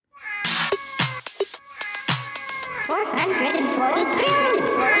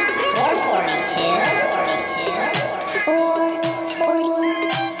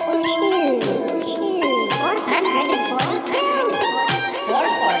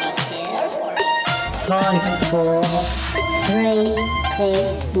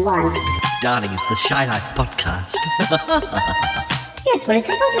Darling, it's the Shy Life podcast. Yes, well, it's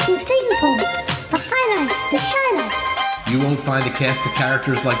a positive thing, Paul. The High Life, the Shy Life. You won't find a cast of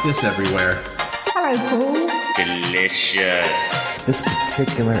characters like this everywhere. Hello, Paul. Delicious. This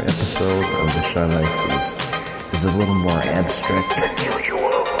particular episode of the Shy Life is a little more abstract than usual.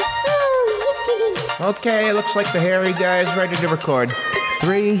 Oh, yippee. Okay, looks like the hairy guy is ready to record.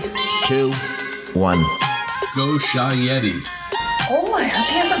 3, 2, 1. Go Shy Yeti. Oh, I hope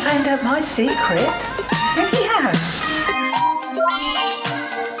he hasn't found out my secret. If he has.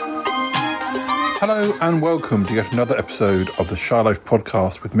 Hello and welcome to yet another episode of the Shy Life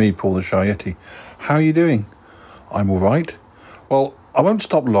podcast with me, Paul the Shy Yeti. How are you doing? I'm all right. Well, I won't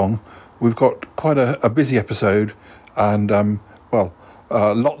stop long. We've got quite a busy episode and,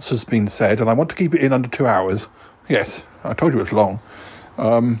 lots has been said and I want to keep it in under 2 hours. Yes, I told you it's long.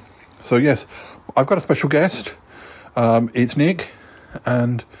 So yes, I've got a special guest. It's Nick,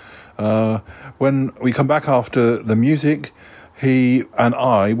 and when we come back after the music, he and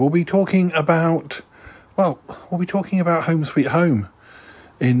I will be talking about, Home Sweet Home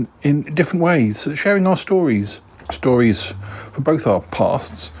in different ways, sharing our stories from both our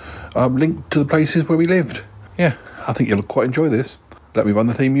pasts, linked to the places where we lived. Yeah, I think you'll quite enjoy this. Let me run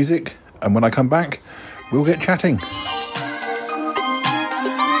the theme music, and when I come back, we'll get chatting.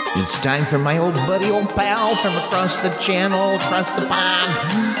 It's time for my old buddy, old pal from across the channel, across the pond,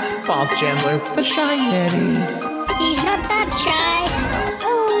 Paul Chandler, the Shy Yeti. He's not that shy.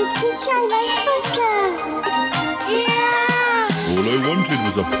 Oh, it's the Shy Life podcast. Yeah. All I wanted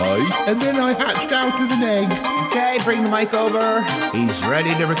was a pie. And then I hatched out of an egg. Okay, bring the mic over. He's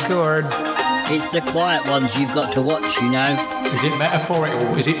ready to record. It's the quiet ones you've got to watch, you know. Is it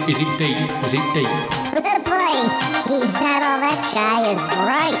metaphorical? Is it deep? Is it deep? Boy, he's not all that shy, is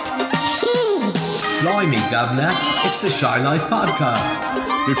right. Blimey, Governor. It's the Shy Life podcast.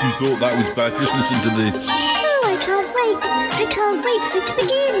 If you thought that was bad, just listen to this. Oh, I can't wait for it to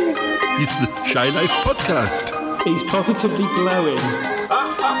begin. It's the Shy Life podcast. He's positively glowing.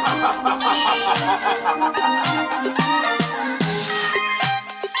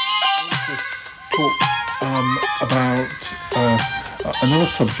 Talk about another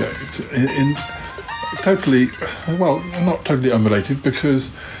subject in totally, well, not totally unrelated,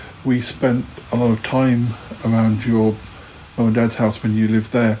 because we spent a lot of time around your mum and dad's house when you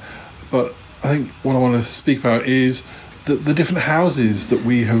lived there. But I think what I want to speak about is the different houses that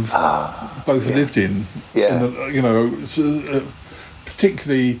we have both lived in. Yeah. And,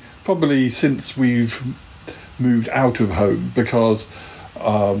 particularly probably since we've moved out of home, because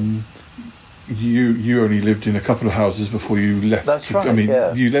you only lived in a couple of houses before you left. That's right. I mean,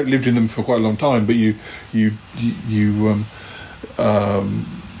 you lived in them for quite a long time, but you and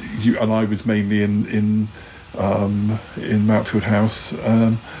I was mainly in Mountfield House.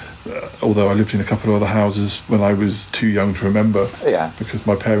 Although I lived in a couple of other houses when I was too young to remember. Yeah. Because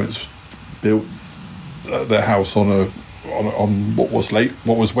my parents built their house on what was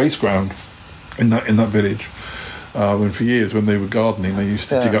waste ground in that village. And for years, when they were gardening, they used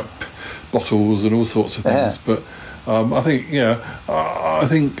to dig up bottles and all sorts of things. But I think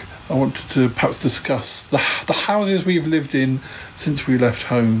I wanted to perhaps discuss the houses we've lived in since we left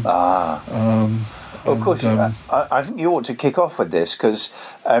home. Of course, I think you ought to kick off with this, because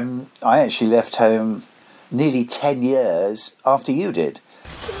I actually left home nearly 10 years after you did.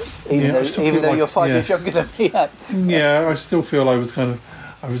 Even though you're 5 years younger than me. Yeah, I still feel I was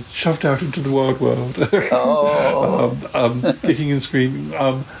shoved out into the wide world. Kicking and screaming.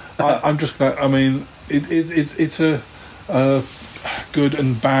 I'm just glad. I mean, it's a good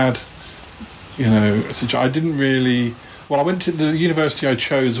and bad, situation. I didn't really. Well, I went to the university I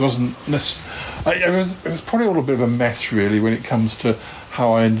chose. Wasn't it was probably a little bit of a mess, really, when it comes to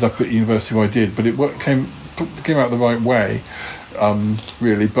how I ended up at university where I did. But it came out the right way,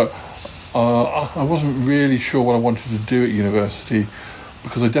 really. But I wasn't really sure what I wanted to do at university,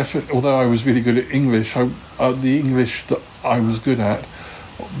 because although I was really good at English, the English that I was good at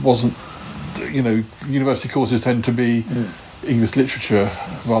wasn't. University courses tend to be English literature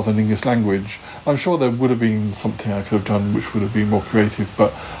rather than English language. I'm sure there would have been something I could have done which would have been more creative,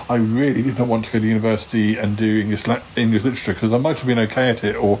 but I really did not want to go to university and do English literature, because I might have been okay at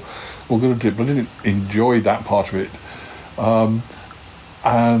it or good at it, but I didn't enjoy that part of it.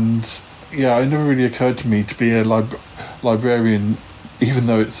 It never really occurred to me to be a librarian, even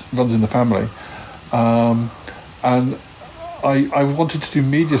though it runs in the family. and I wanted to do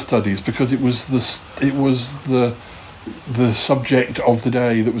media studies because it was the subject of the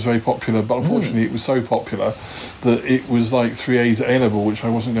day that was very popular, but unfortunately it was so popular that it was like 3 A's at A-level, which I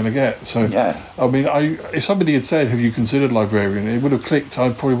wasn't going to get. So, I mean, if somebody had said, have you considered librarian, it would have clicked. I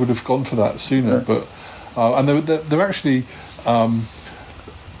probably would have gone for that sooner. But and they're actually,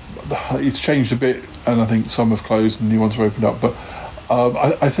 it's changed a bit, and I think some have closed and new ones have opened up. But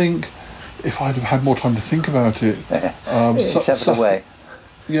I think if I'd have had more time to think about it, way.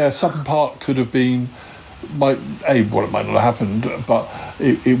 Yeah, Sutton Park could have been. It might not have happened, but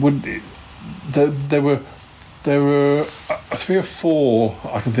it would. There were 3 or 4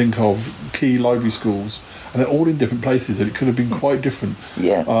 I can think of key library schools, and they're all in different places, and it could have been quite different.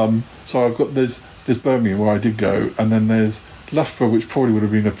 Yeah. So there's Birmingham where I did go, and then there's Loughborough, which probably would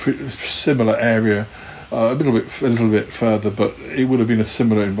have been a similar area, a little bit further, but it would have been a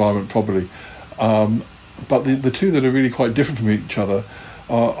similar environment probably. But the two that are really quite different from each other.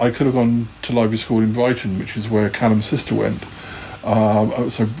 I could have gone to library school in Brighton, which is where Callum's sister went.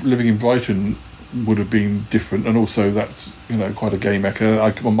 So living in Brighton would have been different, and also that's quite a gay mecca.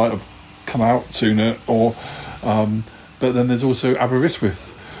 I might have come out sooner, but then there's also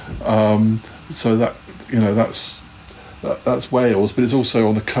Aberystwyth. So that that's Wales, but it's also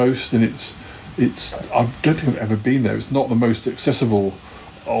on the coast, and it's. I don't think I've ever been there. It's not the most accessible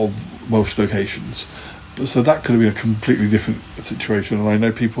of Welsh locations. So that could have been a completely different situation, and I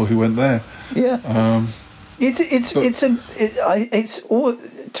know people who went there. Yeah, it's all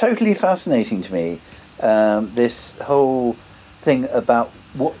totally fascinating to me. This whole thing about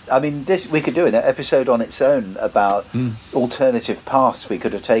what I mean. This we could do an episode on its own about alternative paths we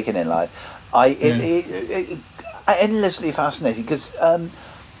could have taken in life. Endlessly fascinating because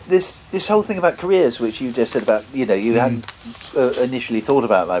this whole thing about careers, which you just said about you hadn't initially thought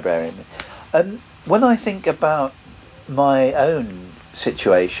about librarian. When I think about my own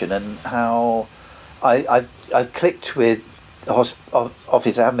situation and how I clicked with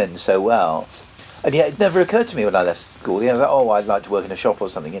office admin so well, and yet it never occurred to me when I left school. I'd like to work in a shop or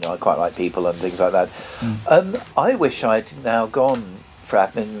something. I quite like people and things like that. I wish I'd now gone for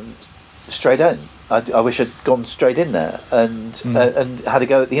admin straight in. I wish I'd gone straight in there and had a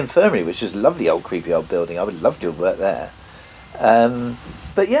go at the infirmary, which is a lovely old creepy old building. I would love to have worked there.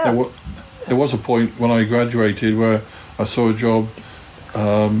 But yeah. There was a point when I graduated where I saw a job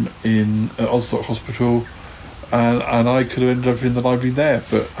in Oslo Hospital, and I could have ended up in the library there,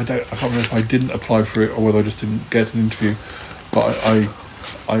 but I can't remember if I didn't apply for it or whether I just didn't get an interview. But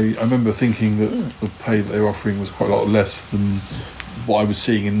I remember thinking that the pay that they were offering was quite a lot less than what I was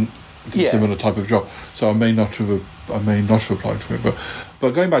seeing in a similar type of job. So I may not have applied for it.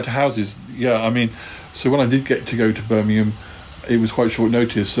 But going back to houses, I mean, so when I did get to go to Birmingham, it was quite short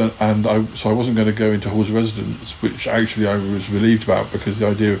notice, and I wasn't going to go into Hall's residence, which actually I was relieved about, because the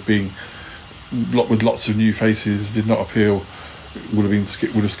idea of being with lots of new faces did not appeal. Would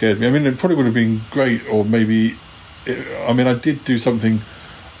have scared me. I mean, it probably would have been great, or maybe. I did do something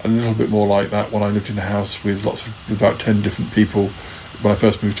a little bit more like that when I lived in a house with about 10 different people when I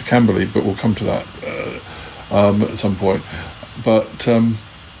first moved to Camberley. But we'll come to that at some point. But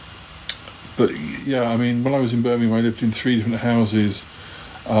yeah, I mean, when I was in Birmingham, I lived in 3 different houses,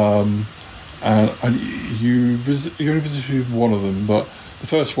 and you only visited one of them. But the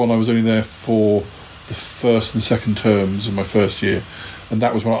first one, I was only there for the first and second terms of my first year, and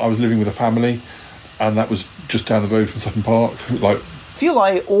that was when I was living with a family, and that was just down the road from Sutton Park. I feel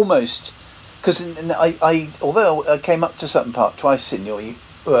like almost, because I although I came up to Sutton Park twice in your,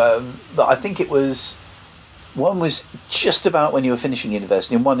 but I think it was. One was just about when you were finishing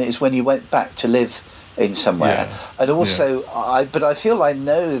university, and one is when you went back to live in somewhere. Yeah. And also, I feel I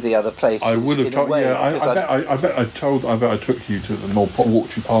know the other places. I would have told. Yeah, I bet I took you to them or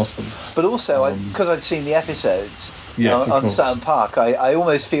walked you past them. But also, because I'd seen the episodes on Sutton Park, I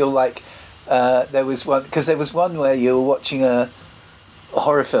almost feel like there was one, because there was one where you were watching a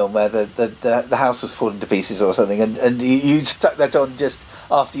horror film where the house was falling to pieces or something, and you stuck that on just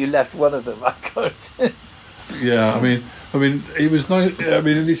after you left one of them. I got it. Yeah, I mean, it was nice. I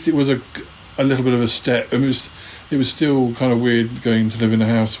mean, at least it was a little bit of a step. It was still kind of weird going to live in a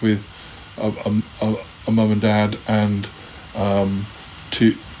house with a mum and dad and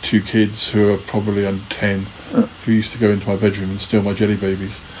two kids who are probably under 10, who used to go into my bedroom and steal my jelly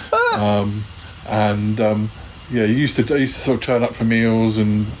babies. You used to sort of turn up for meals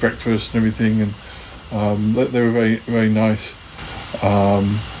and breakfast and everything, and they were very, very nice.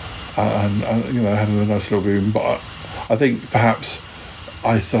 And I had a nice little room, but I think perhaps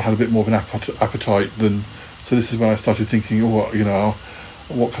I still had a bit more of an appetite than. So this is when I started thinking,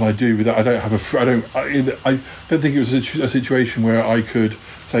 what can I do with that? I don't have I don't think it was a situation where I could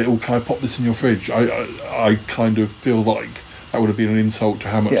say, oh, can I pop this in your fridge? I kind of feel like that would have been an insult to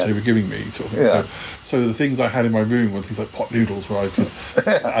how much they were giving me, sort of thing. Yeah. So the things I had in my room were things like pot noodles, where I could,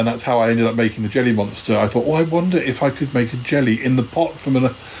 and that's how I ended up making the jelly monster. I thought, I wonder if I could make a jelly in the pot from an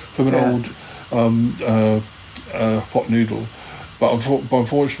old pot noodle. But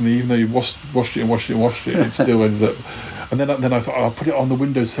unfortunately, even though you washed it, it still ended up. And then I thought, I'll put it on the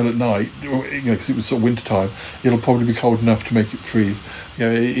windowsill at night, because it was sort of winter time. It'll probably be cold enough to make it freeze.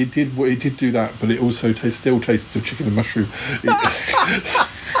 It did do that, but it also still tasted of chicken and mushroom,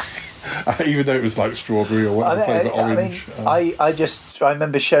 even though it was like strawberry or whatever flavour, orange. I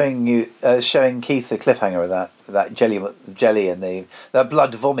remember showing Keith the cliffhanger of that jelly and the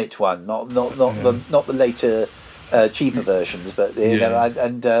blood vomit one, not the later. Cheaper versions, but with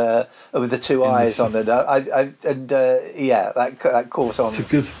the two eyes on it, that caught on. It's a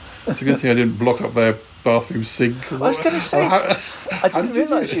good thing I didn't block up their bathroom sink. I was going to say, I didn't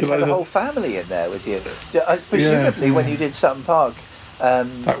realise you'd had the whole family in there with you. Presumably, when you did Sutton Park,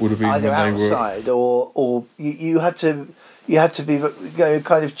 that would have been either outside or you had to be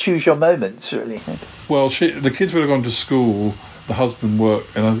kind of choose your moments, really. Well, the kids would have gone to school. The husband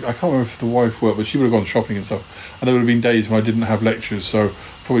worked, and I can't remember if the wife worked, but she would have gone shopping and stuff. And there would have been days when I didn't have lectures, so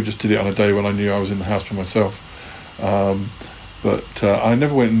probably just did it on a day when I knew I was in the house by myself. But I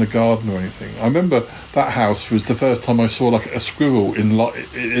never went in the garden or anything. I remember that house was the first time I saw like a squirrel in all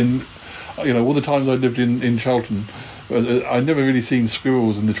the times I lived in Charlton. I'd never really seen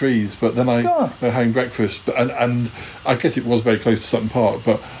squirrels in the trees, but then I having breakfast, and I guess it was very close to Sutton Park.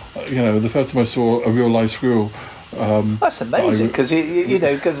 But the first time I saw a real live squirrel. That's amazing because you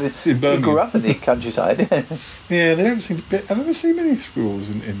grew up in the countryside. Yeah, they don't seem to be. I've never seen many squirrels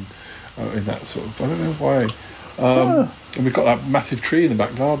in that sort of. I don't know why. And we've got that massive tree in the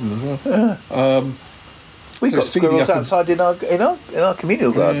back garden as well. We've got squirrels outside in our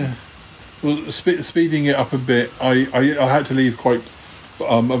communal garden. Yeah. Well, speeding it up a bit, I had to leave quite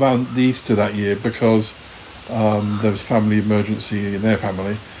around the Easter that year because there was a family emergency in their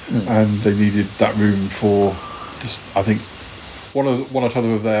family, and they needed that room for. I think one or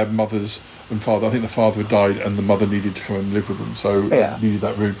other of their mothers and father. I think the father had died, and the mother needed to come and live with them, so needed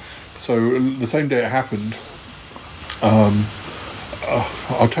that room. So the same day it happened,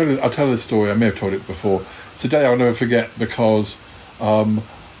 I'll tell this story. I may have told it before. It's a day I'll never forget because I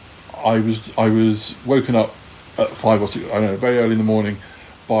was woken up at 5 or 6. I don't know, very early in the morning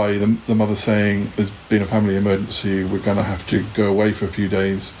by the mother saying, "There's been a family emergency. We're going to have to go away for a few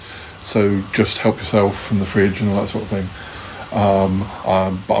days. So just help yourself from the fridge and all that sort of thing."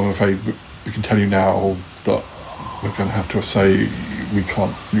 But I'm afraid we can tell you now that we're going to have to say we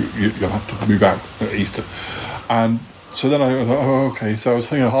can't. You'll have to move out at Easter. And so then I was like, oh, okay. So I was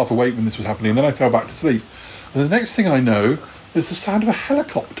half awake when this was happening, and then I fell back to sleep. And the next thing I know, there's the sound of a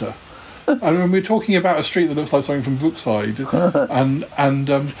helicopter. And when we're talking about a street that looks like something from Brookside, and I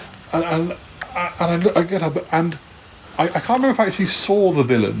get up and I can't remember if I actually saw the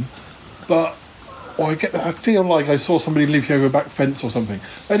villain. But I feel like I saw somebody leaping over a back fence or something.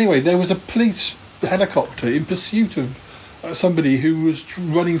 Anyway, there was a police helicopter in pursuit of somebody who was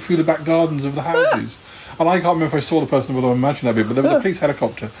running through the back gardens of the houses. And I can't remember if I saw the person, whether I imagined that bit, but there was a police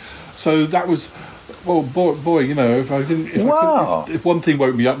helicopter. So that was, well, boy, if one thing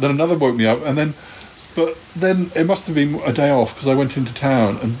woke me up, then another woke me up, but then it must have been a day off because I went into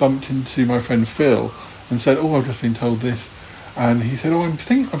town and bumped into my friend Phil and said, "Oh, I've just been told this." And he said, I'm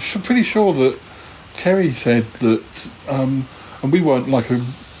pretty sure that Kerry said that, and we weren't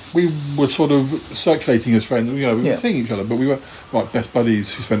we were sort of circulating as friends. We were seeing each other, but we were like best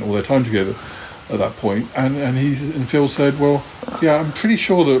buddies who spent all their time together at that point. And Phil said, well, yeah, I'm pretty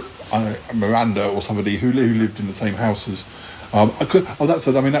sure that Miranda or somebody who lived in the same house as.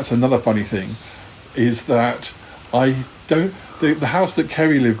 That's another funny thing, is that the house that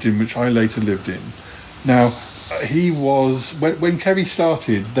Kerry lived in, which I later lived in. Now. He was when Kerry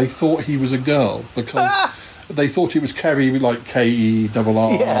started. They thought he was a girl because they thought it was Kerry with like KERRY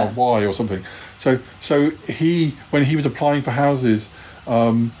or something. So when he was applying for houses,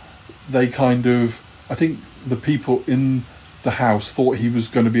 they kind of, I think the people in the house thought he was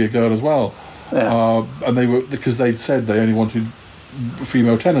going to be a girl as well, and they were because they'd said they only wanted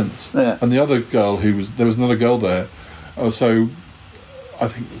female tenants, and the other girl there was another girl there, so I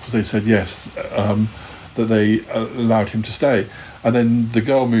think because they said yes. That they allowed him to stay, and then the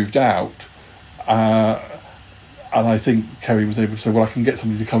girl moved out, and I think Kerry was able to say, well, I can get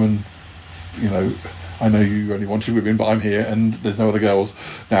somebody to come and, I know you only wanted women, but I'm here and there's no other girls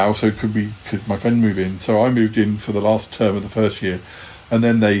now, so could my friend move in? So I moved in for the last term of the first year, And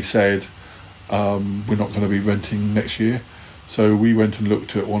then they said, we're not going to be renting next year. So we went and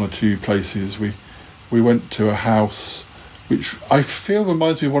looked at one or two places. We went to a house which I feel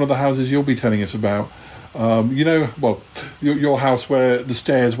reminds me of one of the houses you'll be telling us about. Your house where the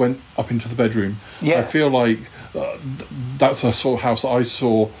stairs went up into the bedroom. Yeah. I feel like that's a sort of house that I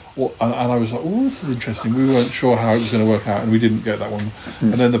saw, and I was like, "Oh, this is interesting." We weren't sure how it was going to work out, and we didn't get that one.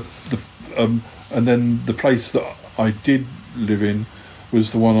 And then the place that I did live in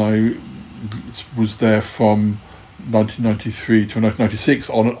was the one I was there from 1993 to 1996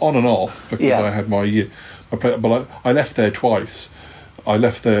 on and off because I had my year. But I left there twice. I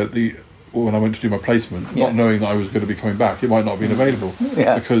left there when I went to do my placement, not knowing that I was going to be coming back. It might not have been available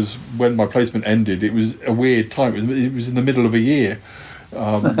because when my placement ended, it was a weird time. It was in the middle of a year.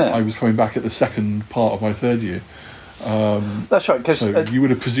 I was coming back at the second part of my third year. That's right. Cause, so you would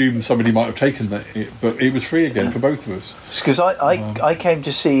have presumed somebody might have taken that, but it was free again for both of us. Because I came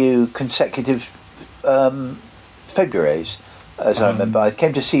to see you consecutive Februarys, as I remember. I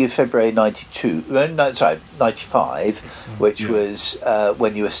came to see you February 95, which was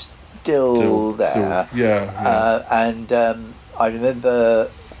when you were still there. And I remember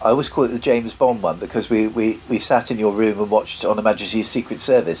I always call it the James Bond one because we sat in your room and watched On Her Majesty's Secret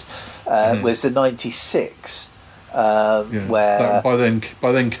Service. Was the 96. Where by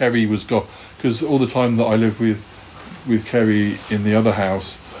then Kerry was gone, because all the time that I lived with Kerry in the other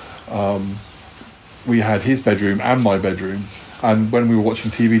house, we had his bedroom and my bedroom, and when we were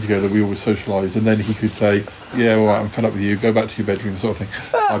watching TV together we always socialised, and then he could say, yeah, all right, I'm fed up with you, go back to your bedroom, sort of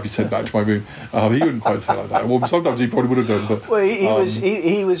thing. I'd be sent back to my room. He wouldn't quite say like that. Well, sometimes he probably would have done, but well,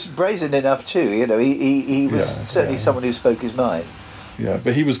 he was brazen enough too, he was certainly someone who spoke his mind. Yeah,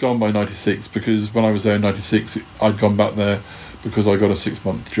 but he was gone by 96 because when I was there in 96, I'd gone back there because I got a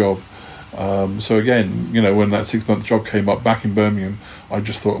 6-month job. So again, when that 6-month job came up back in Birmingham, I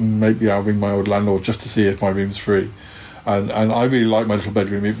just thought maybe I'll ring my old landlord just to see if my room's free. And I really liked my little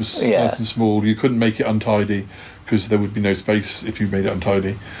bedroom. It was nice and small. You couldn't make it untidy because there would be no space if you made it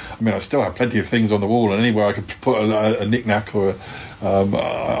untidy. I mean, I still have plenty of things on the wall, and anywhere I could put a knick-knack or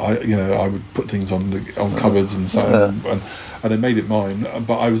I would put things on cupboards and so on, and it made it mine.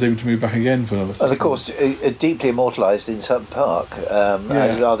 But I was able to move back again for another 6 months. And of course, deeply immortalised in Sutton Park.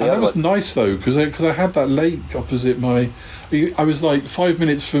 That was nice though, because I had that lake opposite my. I was like 5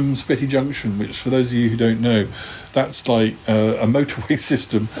 minutes from Spitty Junction, which, for those of you who don't know, that's like a motorway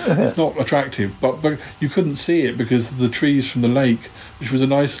system. It's not attractive, but you couldn't see it because of the trees from the lake, which was a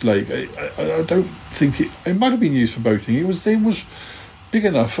nice lake. I don't think it might have been used for boating. It was big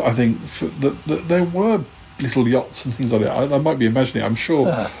enough, I think, that there were little yachts and things like that. I might be imagining it. I'm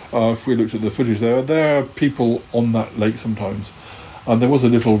sure if we looked at the footage, there are people on that lake sometimes, and there was a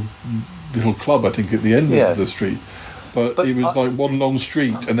little club, I think, at the end of the street. But it was like one long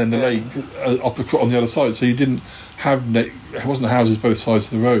street and then the lake up on the other side, so you didn't have it wasn't houses both sides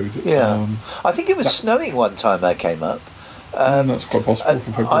of the road. I think it was snowing one time I came up. That's quite possible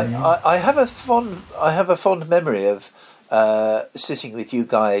for February. I have a fond memory of sitting with you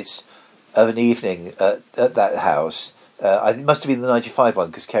guys of an evening at that house. It must have been the 95 one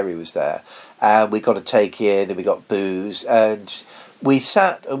because Kerry was there, and we got a take in and we got booze and we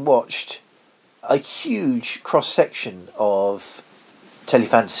sat and watched a huge cross-section of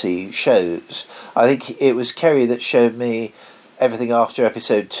telefantasy shows. I think it was Kerry that showed me everything after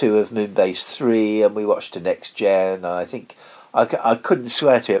episode 2 of Moonbase 3, and we watched a Next Gen. I think I couldn't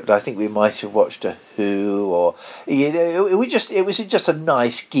swear to it, but I think we might have watched a Who, or it was just a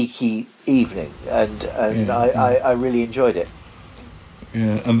nice geeky evening, and I really enjoyed it.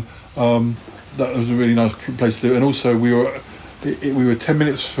 Yeah, and that was a really nice place to do. And also we were 10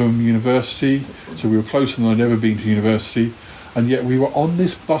 minutes from university, so we were closer than I'd ever been to university, and yet we were on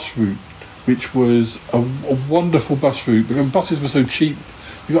this bus route, which was a wonderful bus route, because buses were so cheap.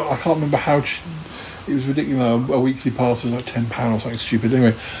 I can't remember how cheap. It was ridiculous. A weekly pass was like £10 or something stupid.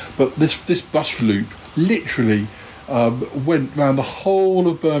 Anyway, but this bus loop literally went round the whole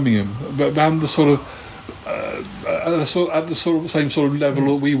of Birmingham, around the sort of at the sort of same sort of level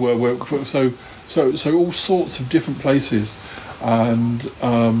that we were. So all sorts of different places, and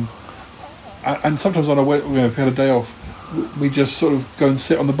sometimes when I went, if we had a day off, we just sort of go and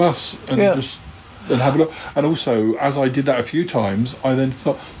sit on the bus and and have a look. And also, as I did that a few times, I then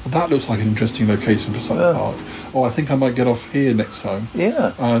thought, well, that looks like an interesting location for Sutton Park. Oh, I think I might get off here next time.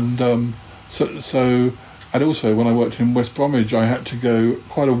 Yeah. And so and also when I worked in West Bromwich, I had to go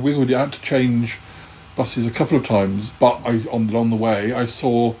quite a wiggle. I had to change buses a couple of times, but along the way I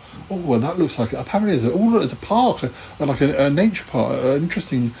saw oh, well, that looks like apparently there's a park, like a nature park, an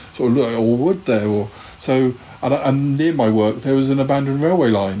interesting sort of look, or wood there, or so. And near my work there was an abandoned railway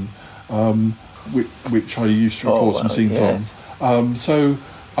line, which I used to record some scenes on. So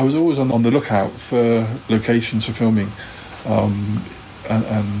I was always on the lookout for locations for filming,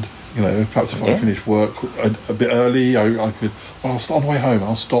 and you know, perhaps if I finished work a bit early, I could. Well, on the way home,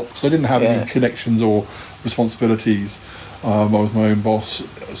 I'll stop because I didn't have any connections or responsibilities. I was my own boss,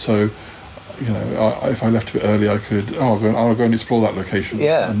 so you know, if I left a bit early, I could. I'll go and explore that location.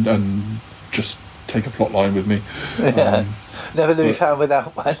 And just take a plot line with me. Never leave home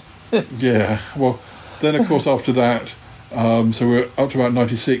without one. Well, then of course after that, so we're up to about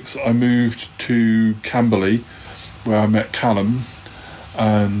 96. I moved to Camberley, where I met Callum,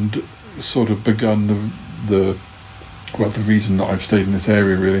 and sort of begun the reason that I've stayed in this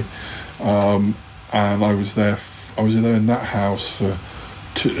area really. And I was there in that house for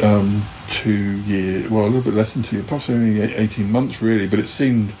 2 years. Well, a little bit less than 2 years, possibly only 18 months really, but it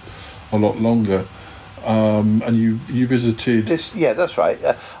seemed a lot longer. And you visited this? Yeah, that's right.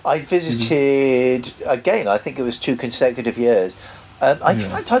 I visited again. I think it was 2 consecutive years. In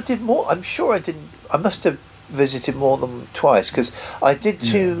fact, I did more. I'm sure I didn't. I must have visited more than twice because I did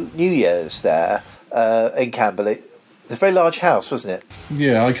 2 New Years there in Camberley. It's a very large house, wasn't it?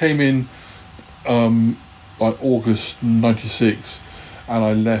 Yeah, I came in like August 96, and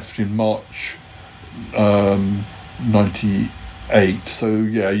I left in March 98. So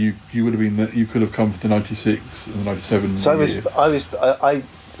yeah, you would have been. You could have come for the 96 and the 97. So I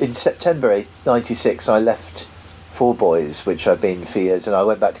in September 96. I left Four Boys, which I've been for years, and I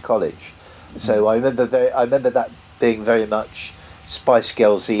went back to college. So I remember that being very much Spice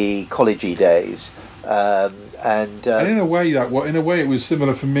Girls-y, college-y days. And in a way it was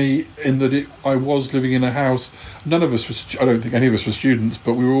similar for me in that I was living in a house. None of us was. I don't think any of us were students,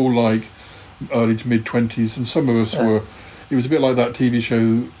 but we were all like early to mid 20s, and some of us were. It was a bit like that TV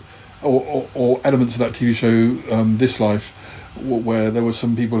show, or elements of that TV show, This Life, where there were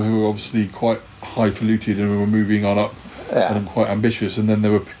some people who were obviously quite highfalutin and were moving on up and quite ambitious, and then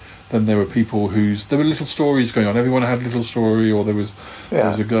there were people there were little stories going on. Everyone had a little story, or there was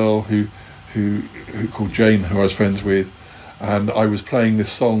a girl who called Jane, who I was friends with, and I was playing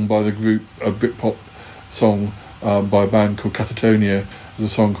this song by the group, a Britpop song by a band called Catatonia.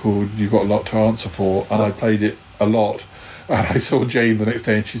 There's a song called You've Got a Lot to Answer For, and I played it a lot. And I saw Jane the next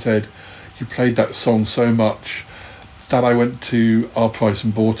day, and she said, "You played that song so much that I went to our price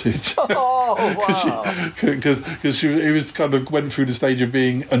and bought it." Oh wow! Because it was kind of went through the stage of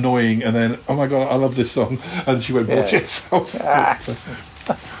being annoying, and then oh my god, I love this song, and she went and bought it herself.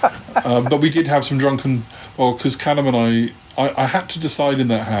 But we did have some drunken. Well, because Callum and I had to decide in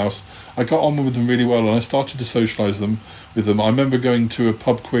that house. I got on with them really well, and I started to socialise with them. I remember going to a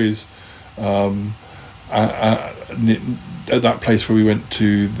pub quiz. At that place where we went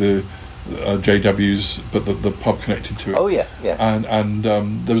to the JW's, but the pub connected to it. Oh yeah. And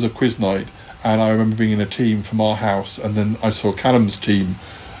there was a quiz night, and I remember being in a team from our house, and then I saw Callum's team,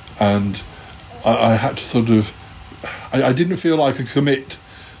 and I had to sort of. I didn't feel I could commit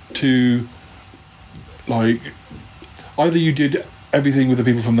to, like, either you did everything with the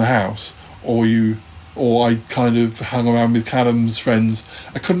people from the house, or I kind of hung around with Callum's friends.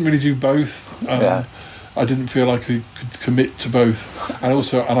 I couldn't really do both. I didn't feel I could commit to both, and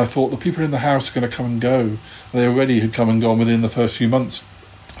I thought the people in the house are going to come and go. They already had come and gone within the first few months,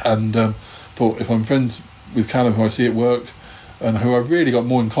 and thought if I'm friends with Callum, who I see at work, and who I've really got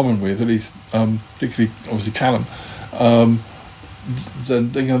more in common with, at least particularly obviously Callum,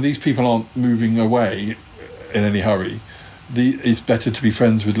 then these people aren't moving away in any hurry. It's better to be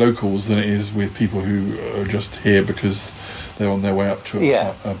friends with locals than it is with people who are just here because they're on their way up to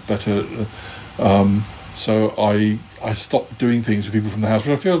a better. So I stopped doing things with people from the house,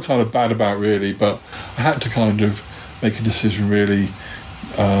 which I feel kind of bad about, really. But I had to kind of make a decision, really.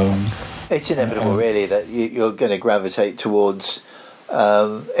 It's inevitable, really, that you're going to gravitate towards.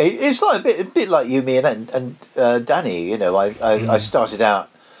 It's like a bit like you, me, and Danny. You know, I started out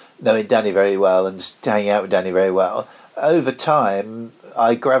knowing Danny very well and hanging out with Danny very well. Over time,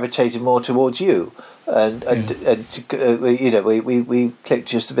 I gravitated more towards you, and you know, we clicked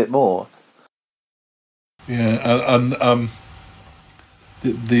just a bit more. Yeah, and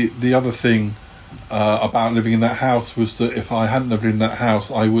the other thing about living in that house was that if I hadn't lived in that house,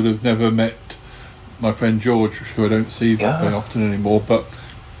 I would have never met my friend George, who I don't see very often anymore. But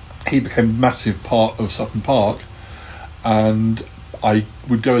he became a massive part of Sutton Park, and I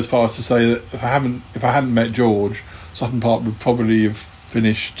would go as far as to say that if I hadn't met George, Sutton Park would probably have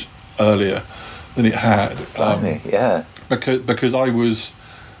finished earlier than it had. Because I was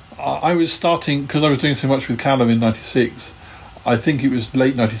I was starting, because I was doing so much with Callum in 96, I think it was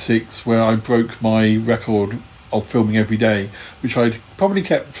late 96 where I broke my record of filming every day, which I'd probably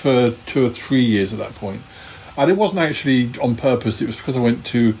kept for 2 or 3 years at that point. And it wasn't actually on purpose, it was because I went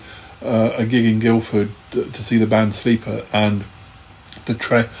to a gig in Guildford to see the band Sleeper, and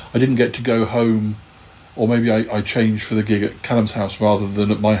I didn't get to go home, or maybe I changed for the gig at Callum's house rather than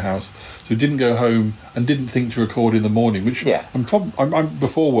at my house, so didn't go home and didn't think to record in the morning, which I'm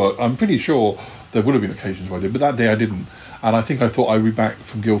before work, I'm pretty sure there would have been occasions where I did, but that day I didn't, and I think I thought I'd be back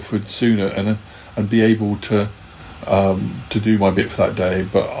from Guildford sooner and be able to do my bit for that day,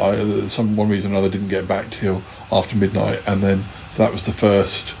 but one reason or another didn't get back till after midnight, and then so that was the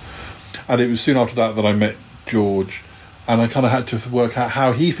first. And it was soon after that I met George, and I kind of had to work out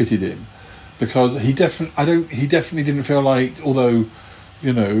how he fitted in, because he definitely didn't feel like, although,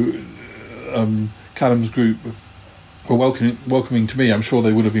 you know, Callum's group were welcoming to me, I'm sure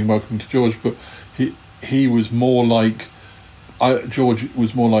they would have been welcoming to George, but he was more like George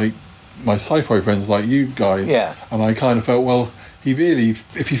was more like my sci-fi friends, like you guys. Yeah. And I kind of felt, well, he really,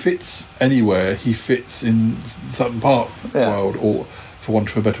 if he fits anywhere, he fits in Sutton Park world, or for want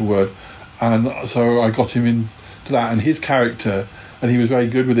of a better word. And so I got him into that, and his character, and he was very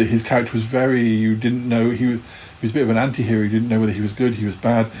good with it. His character was you didn't know, he was a bit of an anti-hero. You didn't know whether he was good, he was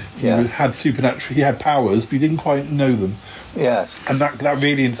bad. He had supernatural, he had powers, but you didn't quite know them. Yes. And that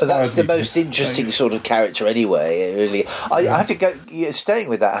really inspired me. That's the most interesting sort of character anyway, really. I have to go, staying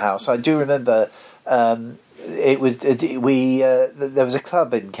with that house, I do remember there was a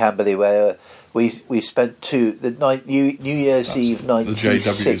club in Camberley where we spent New Year's Eve 96. The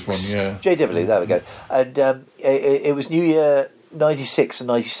JW's one, yeah. JW, there we go. And it was New Year 96 and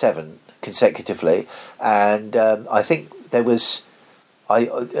 97 consecutively, and I think there was I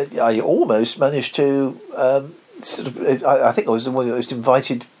almost managed to I think I was the one who was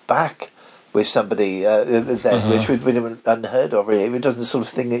invited back with somebody then, which would have been unheard of, really. It doesn't sort of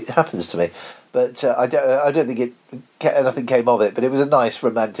thing that happens to me, but I don't think nothing came of it, but it was a nice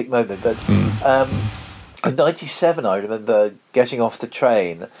romantic moment. But in 97 I remember getting off the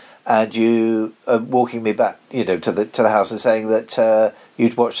train and you walking me back, you know, to the house and saying that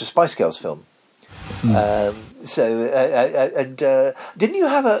you'd watched the Spice Girls film. Didn't you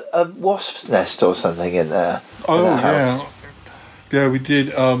have a wasp's nest or something in there? Oh, yeah, we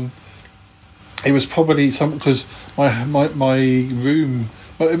did. It was probably because my room.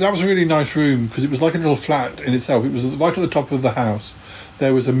 Well, that was a really nice room because it was like a little flat in itself. It was right at the top of the house.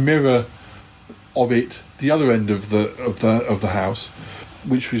 There was a mirror of it, the other end of the house,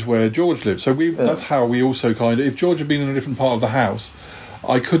 which was where George lived. So that's how we also kind of. If George had been in a different part of the house,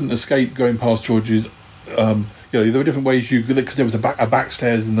 I couldn't escape going past George's. There were different ways you could, because there was a back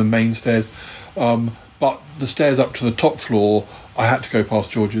stairs and the main stairs, but the stairs up to the top floor I had to go past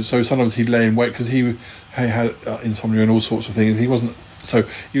George's. So sometimes he'd lay in wait because he had insomnia and all sorts of things. He wasn't, so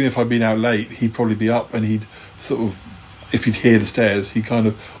even if I'd been out late, he'd probably be up, and he'd sort of, if he'd hear the stairs, he kind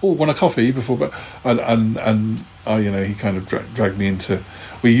of, want a coffee before, and he kind of dragged me into.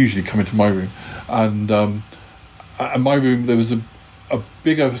 We usually come into my room, and my room there was a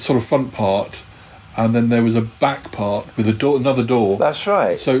bigger sort of front part, and then there was a back part with another door. That's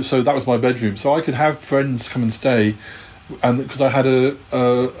right. So that was my bedroom. So I could have friends come and stay, and because I had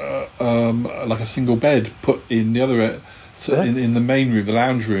like a single bed put in the other end, in the main room, the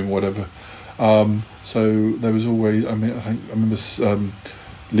lounge room, whatever. So there was always. I remember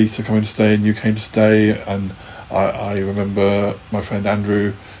Lisa coming to stay, and you came to stay, and I remember my friend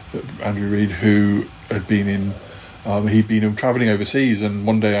Andrew Reid, who had been in. He'd been travelling overseas, and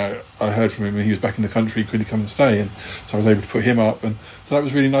one day I heard from him, and he was back in the country. Could he come and stay? And so I was able to put him up, and so that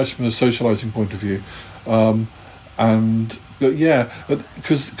was really nice from a socialising point of view.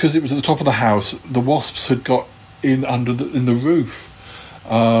 Because it was at the top of the house, the wasps had got in in the roof,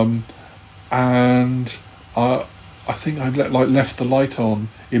 and I think I'd left the light on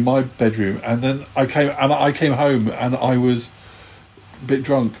in my bedroom, and then I came home, and I was a bit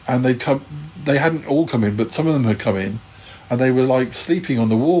drunk, and they hadn't all come in, but some of them had come in, and they were like sleeping on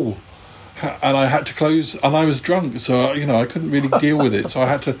the wall, and I had to close, and I was drunk, so I couldn't really deal with it, so I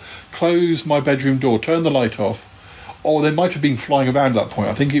had to close my bedroom door, turn the light off, or they might have been flying around at that point.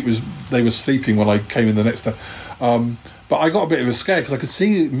 I think they were sleeping when I came in the next day, but I got a bit of a scare because I could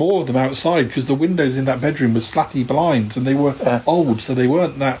see more of them outside, because the windows in that bedroom were slatty blinds, and they were old, so they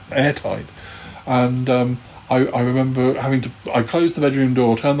weren't that airtight, and I remember I closed the bedroom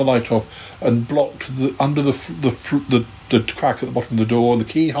door, turned the light off, and blocked under the crack at the bottom of the door, the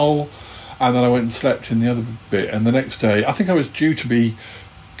keyhole, and then I went and slept in the other bit. And the next day, I think I was due to be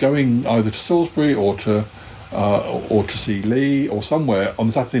going either to Salisbury or to or to see Lee or somewhere on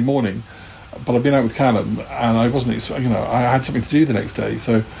the Saturday morning. But I've been out with Callum, and I wasn't, I had something to do the next day.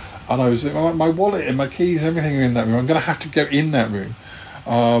 So, and I was my wallet and my keys, everything are in that room. I'm going to have to go in that room.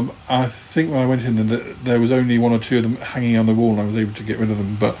 I think when I went in, there was only one or two of them hanging on the wall, and I was able to get rid of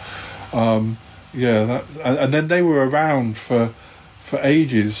them. But and then they were around for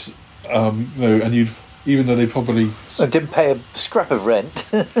ages, and even though they probably didn't pay a scrap of rent.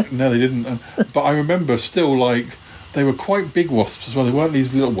 No, they didn't. But I remember still, like, they were quite big wasps as well. They weren't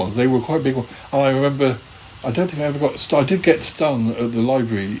these little ones. They were quite big ones. And I remember, I don't think I ever got stung. I did get stung at the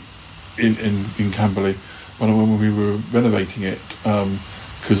library in Camberley when we were renovating it,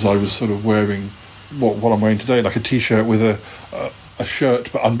 because I was sort of wearing what I'm wearing today, like a T-shirt with a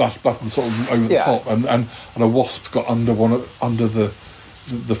shirt but unbuttoned sort of over the top, and a wasp got under the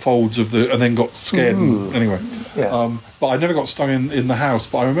folds of and then got scared. Anyway, but I never got stung in the house.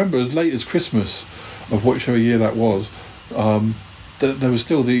 But I remember as late as Christmas of whichever year that was, there was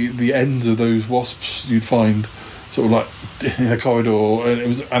still the ends of those wasps you'd find sort of like in a corridor, and it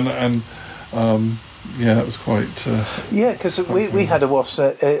was that was quite because we had a wasp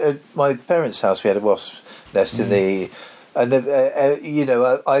at my parents' house. We had a wasp nest in the. And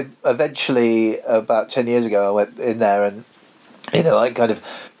I eventually, about 10 years ago, I went in there, and I kind of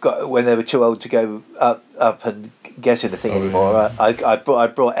got, when they were too old to go up and get anything anymore. I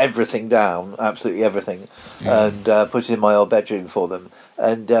brought everything down, absolutely everything, and put it in my old bedroom for them.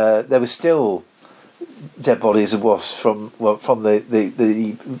 And there were still dead bodies of wasps from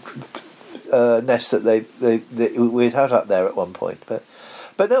the nest that we'd had up there at one point,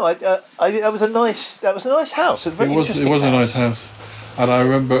 But no, that was a nice house. It was a nice house, and I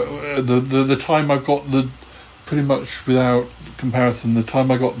remember the time I got pretty much without comparison, the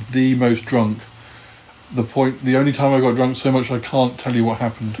time I got the most drunk. The only time I got drunk so much I can't tell you what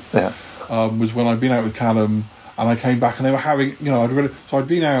happened. Yeah, was when I'd been out with Callum, and I came back and they were having, I'd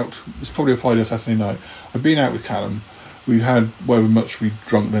been out. It was probably a Friday or Saturday night. I'd been out with Callum. We had however much we'd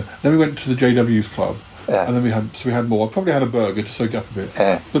drunk then. Then we went to the JW's club. Yeah. And then we had more. I probably had a burger to soak up a bit.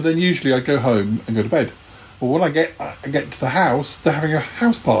 Yeah. But then usually I'd go home and go to bed. Well, when I get to the house, they're having a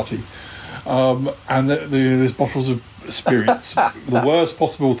house party, and there's bottles of spirits, the worst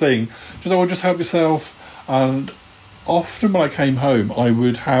possible thing. Just help yourself. And often when I came home, I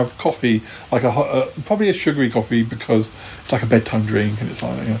would have coffee, like probably a sugary coffee, because it's like a bedtime drink, and it's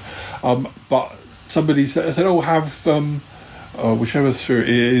like but somebody said, "Oh, have whichever spirit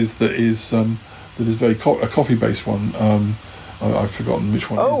it is that is." That is very a coffee-based one. I've forgotten which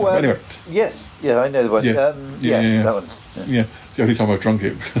one it is. Anyway. Yes. Yeah, I know the one. Yeah. That one. Yeah. It's the only time I've drunk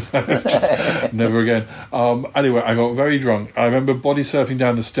it, because it's just never again. Anyway, I got very drunk. I remember body surfing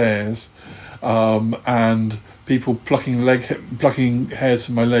down the stairs, and people plucking hairs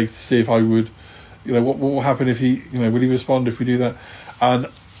from my legs to see if I would, what will happen if he, will he respond if we do that? And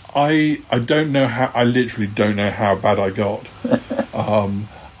I don't know how. I literally don't know how bad I got.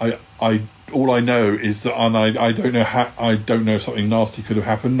 All I know is that, and I don't know how. I don't know if something nasty could have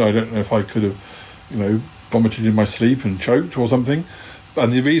happened. I don't know if I could have, vomited in my sleep and choked or something.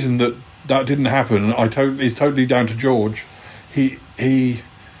 And the reason that didn't happen, is totally down to George. I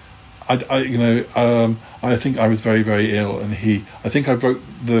think I was very, very ill, and I think I broke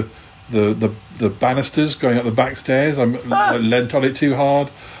the banisters going up the back stairs. I leant on it too hard.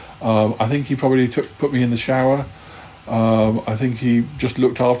 I think he probably put me in the shower. I think he just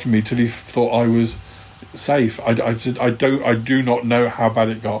looked after me till he thought I was safe. I do not know how bad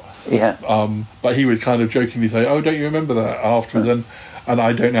it got. Yeah. But he would kind of jokingly say, "Oh, don't you remember that?" afterwards, and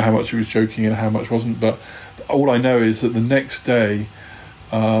I don't know how much he was joking and how much wasn't. But all I know is that the next day,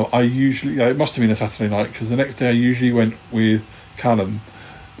 I usually, it must have been a Saturday night, because the next day I usually went with Callum.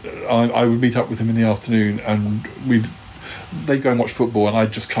 I would meet up with him in the afternoon, and they'd go and watch football, and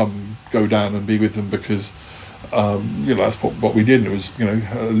I'd just go down and be with them, because. That's what we did. It was,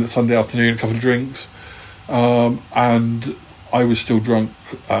 a Sunday afternoon, a couple of drinks, and I was still drunk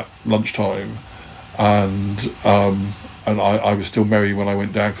at lunchtime, and I was still merry when I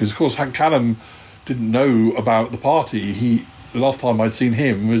went down, because of course Callum didn't know about the party. The last time I'd seen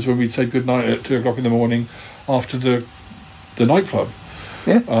him was when we'd said goodnight at 2:00 in the morning after the nightclub.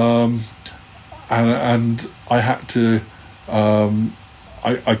 Yeah. And I had to.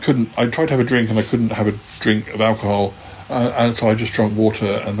 I couldn't. I tried to have a drink, and I couldn't have a drink of alcohol, and so I just drank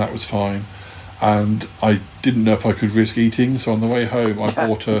water, and that was fine. And I didn't know if I could risk eating, so on the way home, I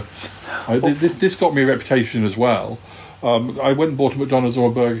bought this got me a reputation as well. I went and bought a McDonald's or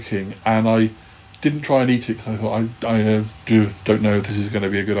a Burger King, and I didn't try and eat it, because I thought I don't know if this is going to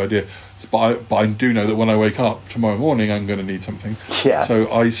be a good idea. But I do know that when I wake up tomorrow morning, I'm going to need something. Yeah.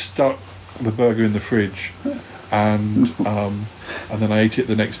 So I stuck the burger in the fridge, and then I ate it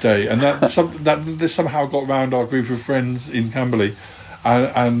the next day, and that somehow got round our group of friends in Camberley,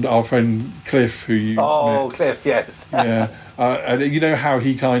 and our friend Cliff, who you met. Cliff, yes. Yeah, and you know how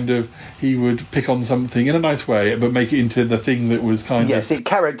he would pick on something in a nice way, but make it into the thing that was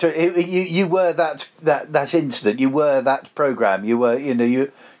you were that incident. You were that program. You were,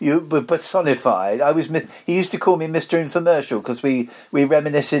 you were personified. He used to call me Mr. Infomercial because we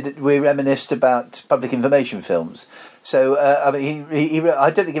reminisced about public information films. So I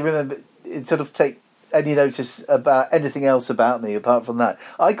don't think he remembered sort of take any notice about anything else about me apart from that.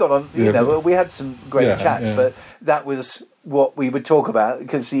 I got on, we had some great chats, but that was what we would talk about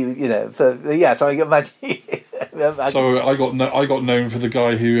because so I can imagine. So I got known for the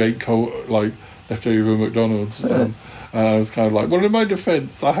guy who ate leftover McDonald's. I was kind of like, well, in my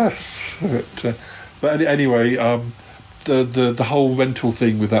defence, I have. But anyway, the whole rental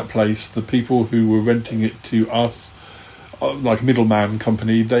thing with that place, the people who were renting it to us, like middleman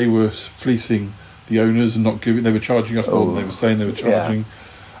company, they were fleecing the owners and not giving. They were charging us more than they were saying they were charging,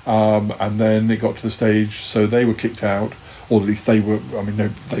 and then it got to the stage, so they were kicked out, or at least they were. I mean, no,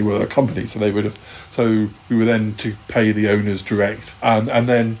 they were a company, so they would have. So we were then to pay the owners direct, and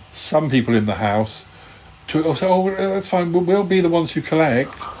then some people in the house say, that's fine. We'll be the ones who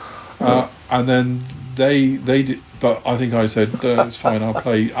collect, and then they did. But I think I said it's fine.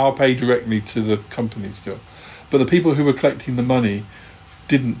 I'll pay directly to the company still. But the people who were collecting the money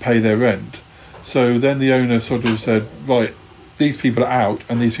didn't pay their rent. So then the owner sort of said, right, these people are out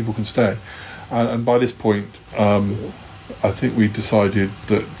and these people can stay. And by this point, I think we decided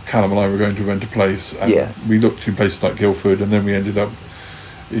that Callum and I were going to rent a place. And we looked in places like Guildford, and then we ended up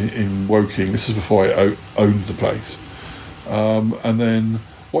in Woking. This is before I owned the place. And then,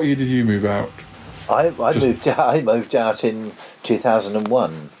 what year did you move out? I moved out in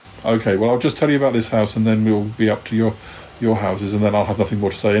 2001. Okay, well, I'll just tell you about this house, and then we'll be up to your houses, and then I'll have nothing more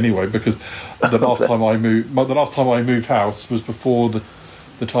to say anyway, because the last time I moved house was before the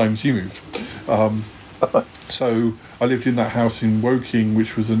times you moved. So I lived in that house in Woking,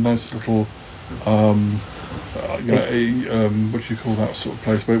 which was a nice little, what do you call that sort of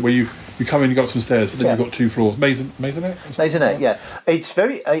place where you come in, you got some stairs, but then you've got 2 floors. Maisonette? Maisonette, yeah. It's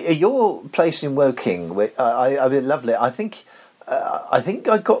very your place in Woking. I love it. I think I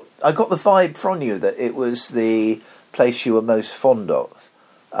got the vibe from you that it was the place you were most fond of.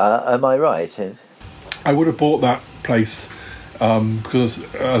 Am I right? I would have bought that place because,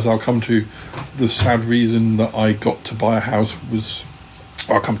 as I'll come to, the sad reason that I got to buy a house was.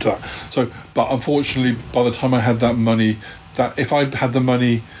 I'll come to that. So, but unfortunately, by the time I had that money, that if I'd had the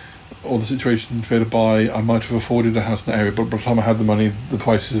money or the situation to buy, I might have afforded a house in the area. But by the time I had the money, the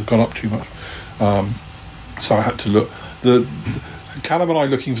prices have gone up too much. So I had to look. Callum and I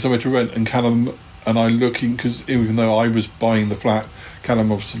looking for somewhere to rent, and Callum and I looking, because even though I was buying the flat,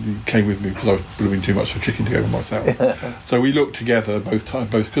 Callum obviously came with me because I was blooming too much for chicken to go with myself. So we looked together both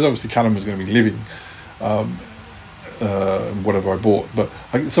because obviously Callum was going to be living whatever I bought. But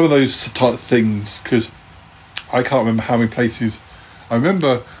some of those type of things, because I can't remember how many places. I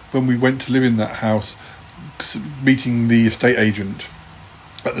remember when we went to live in that house, meeting the estate agent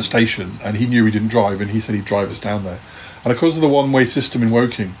at the station, and he knew we didn't drive, and he said he'd drive us down there. And because of the one-way system in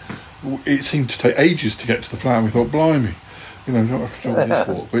Woking, it seemed to take ages to get to the flat, and we thought, blimey, don't have to do all this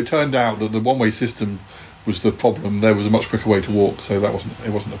walk. But it turned out that the one-way system was the problem. There was a much quicker way to walk, so it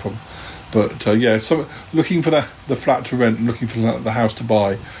wasn't a problem. But so looking for the flat to rent and looking for the house to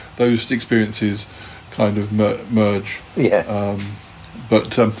buy, those experiences kind of merge. Yeah.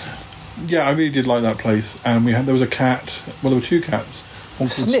 I really did like that place, and there was a cat. Well, there were 2 cats. One called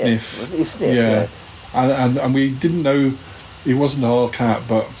Sniff. Yeah. And we didn't know he wasn't our cat,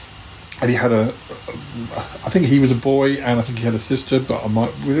 and he had I think he was a boy, and I think he had a sister, but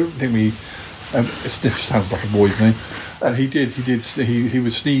we don't think we. Sniff sounds like a boy's name, and he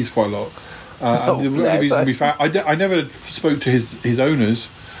would sneeze quite a lot. And the only reason we found, I never spoke to his owners.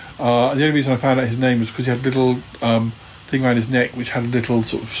 The only reason I found out his name was because he had a little thing around his neck, which had a little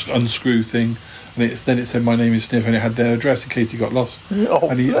sort of unscrew thing. And then it said, "My name is Sniff," and it had their address in case he got lost. Oh,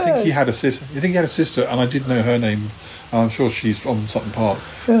 and I think he had a sister. I think he had a sister, and I did know her name. I'm sure she's on Sutton Park.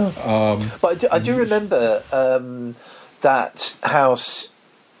 Yeah. But I do remember that house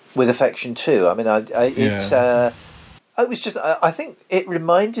with affection too. I mean, it was just. I think it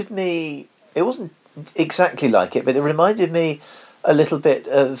reminded me. It wasn't exactly like it, but it reminded me a little bit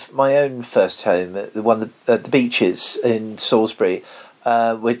of my own first home, the one at the Beaches in Salisbury.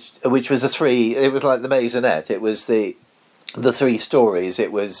 Which was the 3. It was like the Maisonette. It was the 3 stories.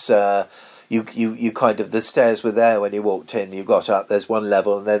 It was you kind of, the stairs were there when you walked in. You got up. There's one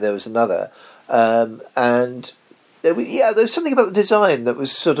level, and then there was another, and there was something about the design that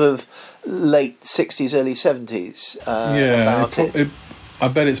was sort of late 60s, early 70s. I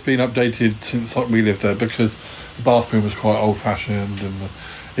bet it's been updated since we lived there, because the bathroom was quite old-fashioned, and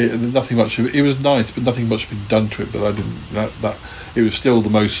nothing much. It was nice, but nothing much had been done to it. But I didn't. That it was still the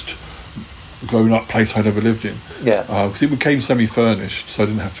most grown-up place I'd ever lived in. Yeah, because it became semi-furnished, so I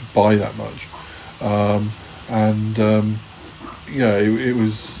didn't have to buy that much. It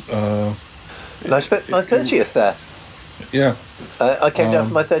was. And I spent my 30th there. Yeah, I came down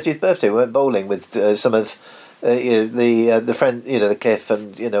for my 30th birthday. We went bowling with some of the friend, the Cliff,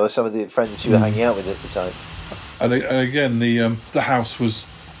 and some of the friends you were hanging out with at the time. And again, the house was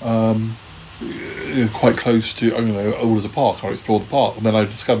quite close to Alders Park. I explored the park, and then I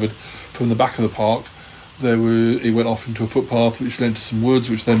discovered from the back of the park it went off into a footpath, which led to some woods,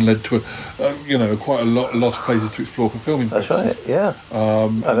 which then led to quite a lot of places to explore for filming. That's right. Yeah, I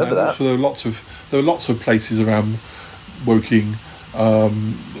remember that. So there were lots of places around Woking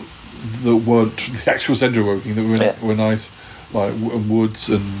that weren't the actual centre of Woking that were nice, like woods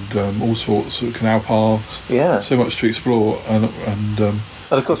and all sorts of canal paths. Yeah, so much to explore, and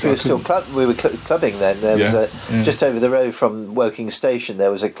of course we were clubbing then. There was just over the road from Woking Station. There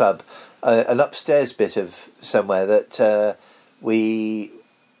was a club, an upstairs bit of somewhere that we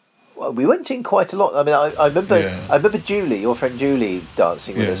went in quite a lot. I mean, I remember Julie, your friend Julie,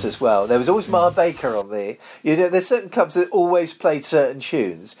 dancing with us as well. There was always Ma Baker on the. There's certain clubs that always played certain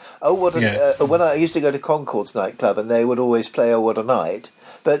tunes. When I used to go to Concord's nightclub, and they would always play "Oh What a Night,"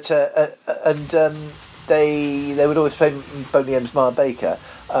 but they would always play Boney M's Ma Baker.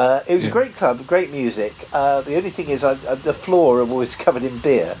 It was a great club, great music. The only thing is, the floor was always covered in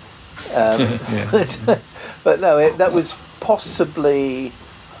beer. But no, that was possibly.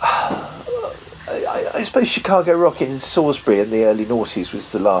 I suppose Chicago Rock in Salisbury in the early noughties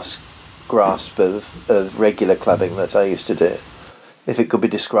was the last grasp of regular clubbing that I used to do, if it could be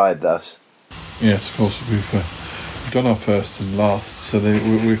described thus. Yes, of course, we've done our first and last, so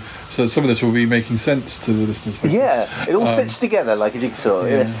so some of this will be making sense to the listeners. Hopefully. Yeah, it all fits together like a jigsaw.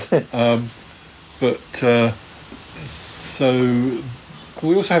 So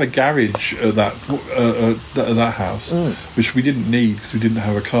we also had a garage at that house, which we didn't need because we didn't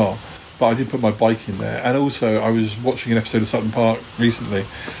have a car. But I did put my bike in there, and also I was watching an episode of Sutton Park recently,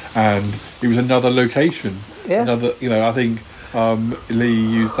 and it was another location. Yeah. I think Lee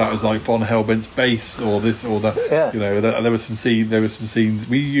used that as like Von Hellbent's base or this or that. Yeah. There were some scenes.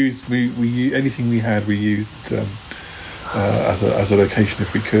 We used anything we had. We used as a location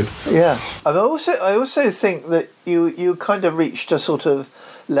if we could. Yeah, and I also think that you kind of reached a sort of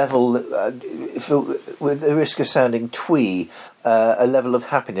level, with the risk of sounding twee, a level of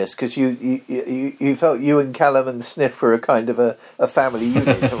happiness, because you felt you and Callum and Sniff were a kind of a family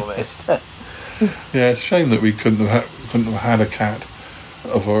unit almost. Yeah, it's a shame that we couldn't have had a cat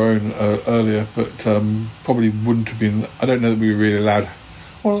of our own earlier, but probably wouldn't have been. I don't know that we were really allowed.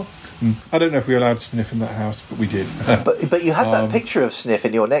 Well, I don't know if we were allowed to Sniff in that house, but we did. but you had that picture of Sniff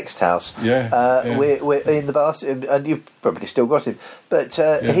in your next house. We're in the bathroom, and you probably still got him. But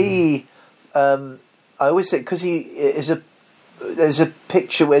he, I always say, because there's a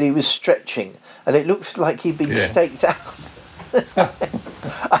picture where he was stretching, and it looks like he'd been staked out.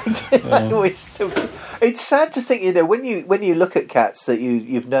 It's sad to think, when you look at cats that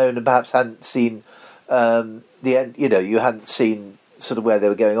you've known and perhaps hadn't seen the end. You hadn't seen sort of where they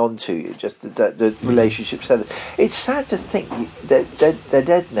were going on to you, just the relationships. It's sad to think that they're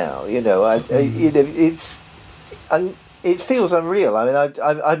dead now. It feels unreal. I mean,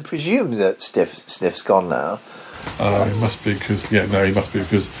 I presume that Sniff's gone now. It must be because he must be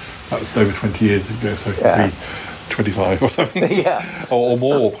because that's over 20 years ago, so he could be 25 or something. Yeah, or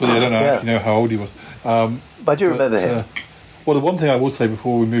more. Because I don't know how old he was. But I do remember him. Well, the one thing I will say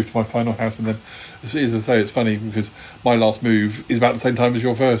before we move to my final house, and then is to say it's funny because my last move is about the same time as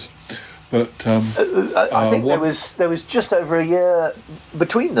your first. But I think there was just over a year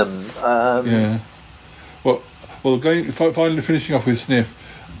between them. Yeah. Well, finally finishing off with Sniff.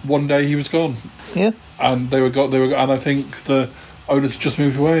 One day he was gone. Yeah. And they were and I think the owners just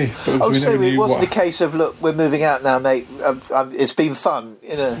moved away. So it wasn't a case of, look, we're moving out now, mate. It's been fun,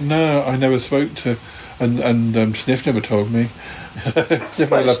 No, I never spoke to, and Sniff never told me.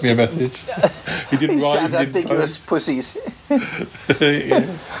 Sniff never left me a message. He didn't write. He didn't ambiguous pussies. An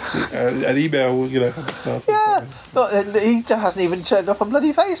email, and stuff. Yeah, he hasn't even turned up on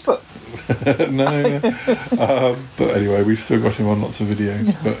bloody Facebook. No. But anyway, we've still got him on lots of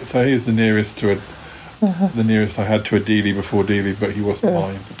videos. But so he's the nearest to the nearest I had to a Dealey before Dealey, but he wasn't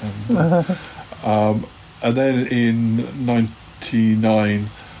mine. And then in '99,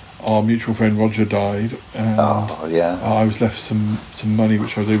 our mutual friend Roger died, and I was left some money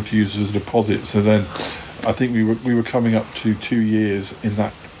which I was able to use as a deposit. So then, I think we were coming up to 2 years in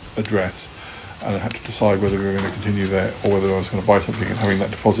that address, and I had to decide whether we were going to continue there or whether I was going to buy something and having that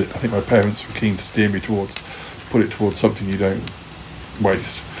deposit. I think my parents were keen to steer me put it towards something you don't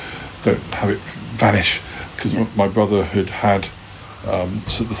waste, don't have it vanish, because my brother had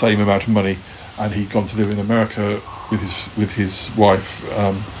so the same amount of money, and he'd gone to live in America with his wife,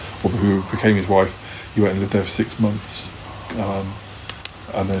 or who became his wife. He went and lived there for 6 months,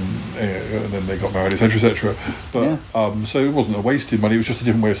 and then they got married, etc., etc. But so it wasn't a wasted money; it was just a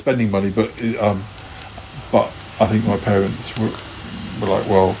different way of spending money. But I think my parents were like,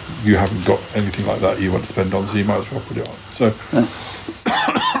 well, you haven't got anything like that you want to spend on, so you might as well put it on.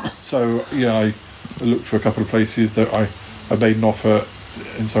 So I looked for a couple of places that I made an offer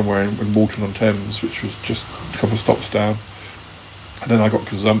in somewhere in Walton-on-Thames, which was just a couple of stops down. And then I got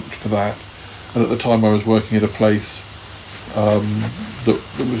gazumped for that. And at the time I was working at a place that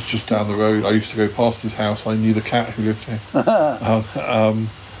was just down the road. I used to go past his house. I knew the cat who lived here.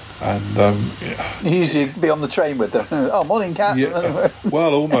 You used to be on the train with them. Oh, morning, cat. Yeah,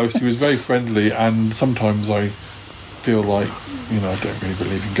 well, almost. He was very friendly, and sometimes I feel like, I don't really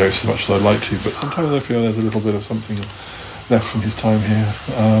believe in ghosts as much as I'd like to, but sometimes I feel there's a little bit of something left from his time here.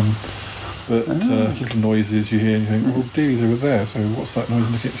 Little noises you hear and you think, well, Dee's over there, so what's that noise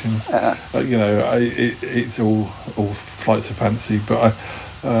in the kitchen? It's all flights of fancy, but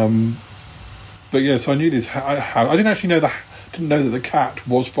so I knew this. I didn't actually know that the cat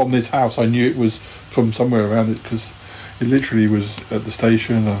was from this house. I knew it was from somewhere around it because it literally was at the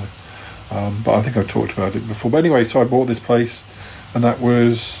station. But I think I've talked about it before. But anyway, so I bought this place, and that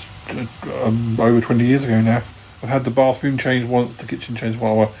was over 20 years ago now. I've had the bathroom changed once, the kitchen changed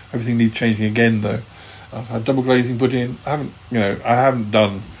once. Well, everything needs changing again, though. I've had double glazing put in. I haven't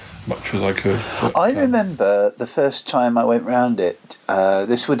done much as I could. But, I remember the first time I went round it.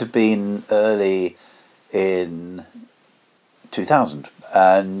 This would have been early in 2000,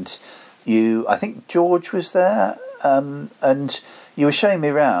 and I think George was there, and you were showing me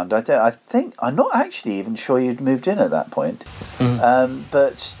around. I'm not actually even sure you'd moved in at that point,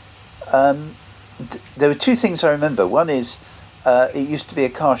 but. There were two things I remember. One is it used to be a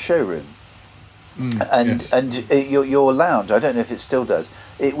car showroom, and your lounge. I don't know if it still does.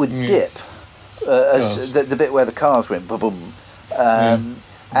 It would dip as the bit where the cars went boom, boom.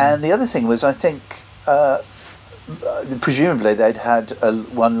 And the other thing was, I think presumably they'd had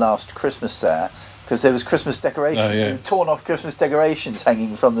one last Christmas there because there was Christmas decorations, torn off Christmas decorations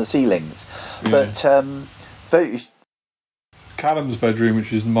hanging from the ceilings. But very. Callum's bedroom,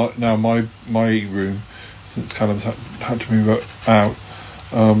 which is now my room, since Callum's had to move out,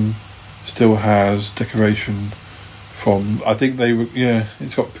 still has decoration from. I think they were. Yeah,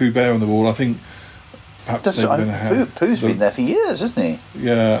 it's got Pooh Bear on the wall. I think perhaps they're going to have. Pooh's been there for years, hasn't he?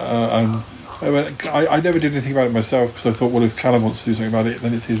 Yeah, I never did anything about it myself because I thought, well, if Callum wants to do something about it,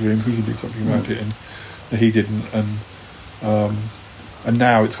 then it's his room. He can do something about it, and he didn't. And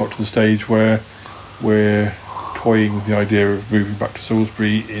now it's got to the stage where we're toying with the idea of moving back to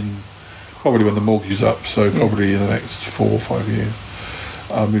Salisbury in probably when the mortgage is up, so probably in the next 4 or 5 years.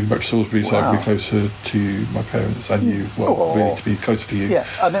 Moving back to Salisbury so I can be closer to my parents and you. Well, really to be closer to you. Yeah,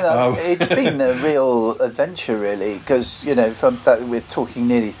 I mean, it's been a real adventure, really, because from that we're talking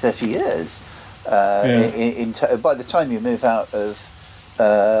nearly 30 years. By the time you move out of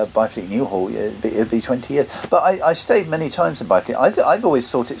Byfleet Newhall, it'd be 20 years. But I stayed many times in Byfleet. I've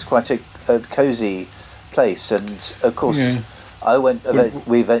always thought it's quite a cosy place, and of course I went.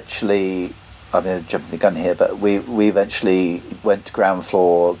 We eventually. I'm going to jump the gun here, but we eventually went to ground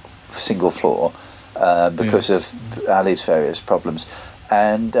floor, single floor, because of Ali's various problems,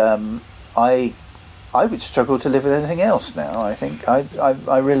 and I would struggle to live with anything else now. I think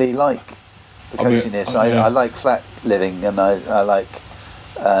I really like the coziness. I like flat living, and I like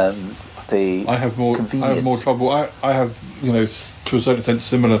the. I have more trouble. I have to a certain extent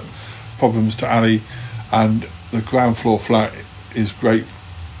similar problems to Ali, and the ground floor flat is great,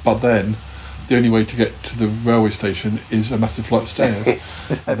 but then the only way to get to the railway station is a massive flight of stairs,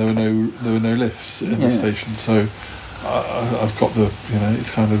 and there were no lifts in the station. So I've got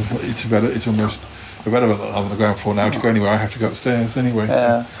it's almost irrelevant that I'm on the ground floor now. To go anywhere, I have to go upstairs anyway.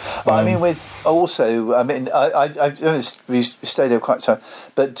 Yeah, so, but we stayed there quite some,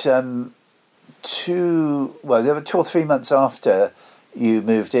 but there were 2 or 3 months after you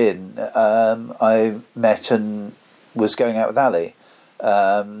moved in, I met and was going out with Ali.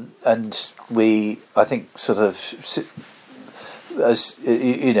 and I think, sort of, as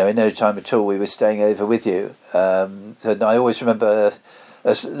you know, in no time at all, we were staying over with you. And I always remember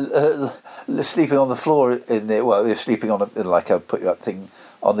us sleeping on the floor we were sleeping on like a put-you-up thing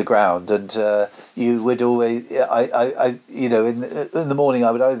on the ground, and you would always, in the morning, I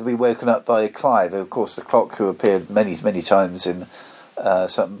would either be woken up by Clive, of course, the clock, who appeared many times in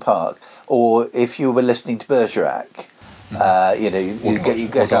Sutton Park, or if you were listening to Bergerac. You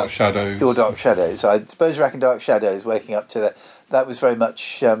get Dark up, Shadows. Or Dark Shadows. Bergerac and Dark Shadows, waking up to that. That was very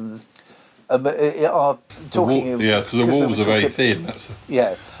much talking. Because the walls are very thin.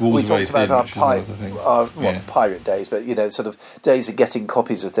 Yes, we talked about our pirate days, but sort of days of getting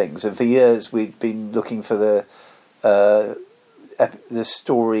copies of things. And for years, we'd been looking for the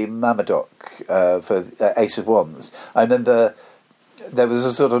story Mamadoc for Ace of Wands. I remember there was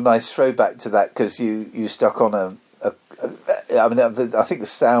a sort of nice throwback to that, because you stuck on I think the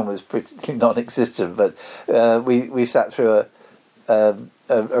sound was pretty non-existent, but we sat through a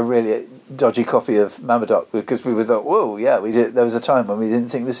really dodgy copy of Mamadoc, because we thought, whoa, yeah, we did. There was a time when we didn't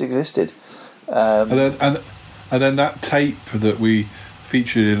think this existed. And then that tape that we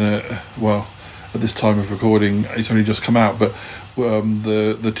featured in at this time of recording, it's only just come out, but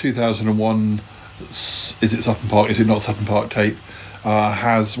the 2001 is it Sutton Park? Is it not Sutton Park tape?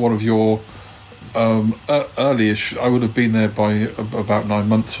 Has one of your early-ish. I would have been there by about 9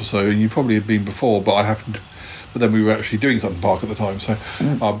 months or so, and you probably had been before, but I happened. But then we were actually doing Sutton Park at the time, so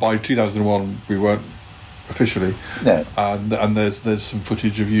by 2001 we weren't officially. No. And there's some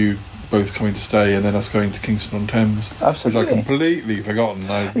footage of you both coming to stay, and then us going to Kingston on Thames. Absolutely. Which I'd completely forgotten.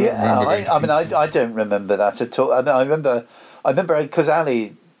 I don't remember that at all. I remember because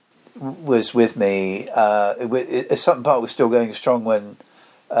Ali was with me. Sutton Park was still going strong when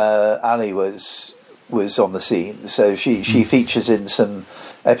Ali was on the scene, so she features in some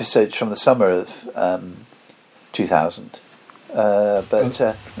episodes from the summer of 2000.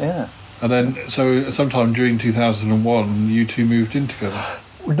 Yeah. And then, so sometime during 2001, you two moved in together.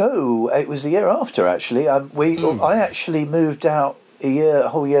 No, it was the year after. Actually, I actually moved out a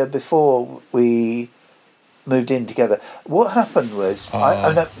whole year before we moved in together. What happened was,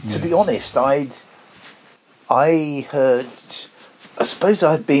 to be honest, I heard. I suppose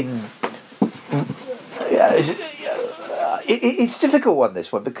I'd been. It's a difficult one,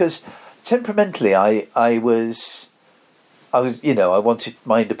 this one, because temperamentally, I wanted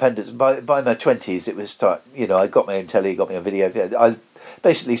my independence. By my 20s, it was I got my own telly, got my own video. I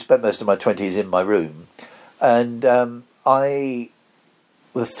basically spent most of my 20s in my room, and the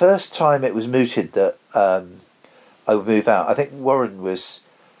first time it was mooted that I would move out, I think Warren was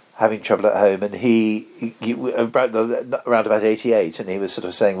having trouble at home, and he around about 88, and he was sort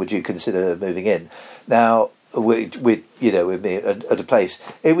of saying, "Would you consider moving in?" Now, with me at a place,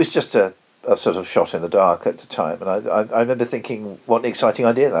 it was just a sort of shot in the dark at the time, and I remember thinking what an exciting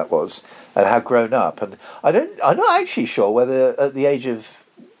idea that was, and how grown up. And I'm not actually sure whether at the age of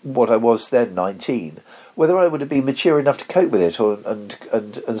what I was then, 19, whether I would have been mature enough to cope with it, or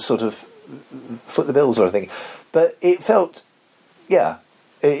and sort of foot the bills or anything. But it felt, yeah.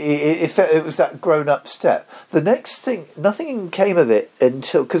 It was that grown-up step. The next thing, nothing came of it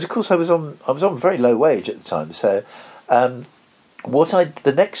until, because of course I was on very low wage at the time. So,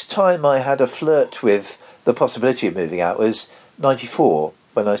 the next time I had a flirt with the possibility of moving out was 94,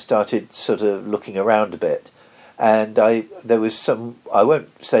 when I started sort of looking around a bit, and there was some. I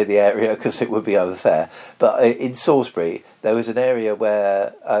won't say the area because it would be unfair, but in Salisbury there was an area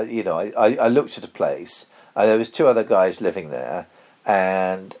where I looked at a place. There was 2 other guys living there.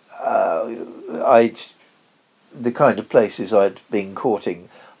 And the kind of places I'd been courting,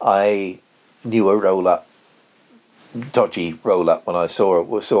 I knew a dodgy roll-up when I saw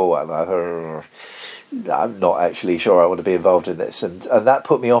one. I'm not actually sure I want to be involved in this, and that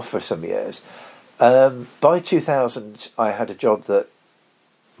put me off for some years. By 2000, I had a job that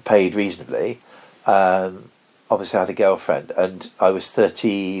paid reasonably. Obviously, I had a girlfriend, and I was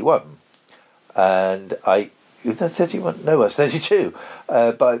 31, and was that 31? No, I was 32.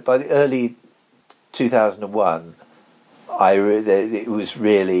 By the early 2001, I was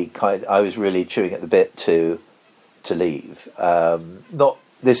really chewing at the bit to leave.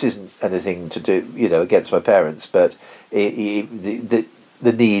 This isn't anything to do, against my parents, but the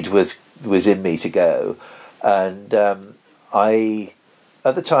need was in me to go, and at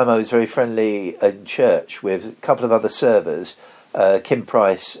the time I was very friendly in church with a couple of other servers, Kim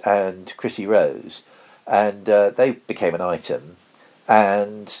Price and Chrissy Rose. And they became an item,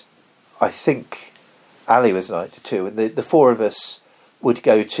 and I think Ali was an item too. And the 4 of us would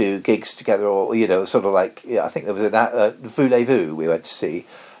go to gigs together, or sort of like I think there was a Voulez-Vous we went to see,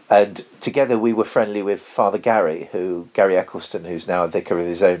 and together we were friendly with Father Gary Eccleston, who's now a vicar of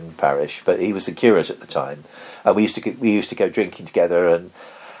his own parish, but he was the curate at the time, and we used to go drinking together, and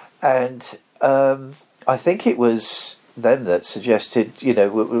I think it was them that suggested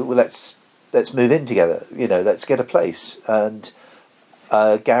let's move in together, let's get a place, and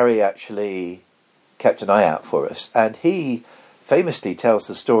Gary actually kept an eye out for us, and he famously tells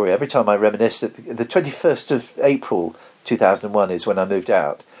the story every time I reminisce that the 21st of April 2001 is when I moved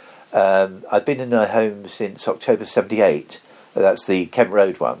out. I've been in my home since October 78. That's the Kent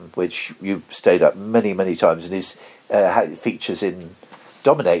Road one, which you stayed up many, many times, and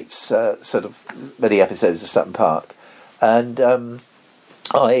dominates sort of many episodes of Sutton Park. And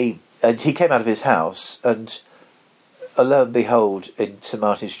he came out of his house, and lo and behold, in St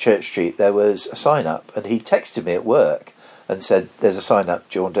Martin's Church Street there was a sign up, and he texted me at work and said, "There's a sign up,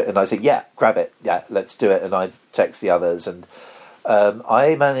 do you want it?" And I said, "Yeah, grab it, yeah, let's do it." And I text the others, and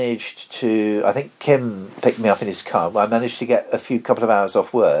I managed to, I think Kim picked me up in his car. I managed to get a couple of hours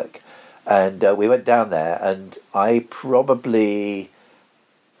off work, and we went down there, and I probably,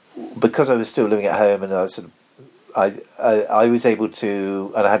 because I was still living at home, and I was I was able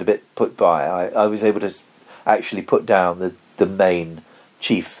to, and I had a bit put by, I was able to actually put down the main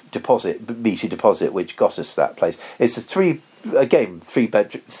chief meaty deposit, which got us that place. It's three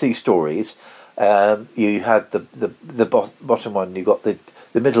stories. You had the bottom one, you got the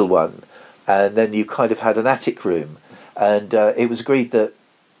middle one, and then you kind of had an attic room, and it was agreed that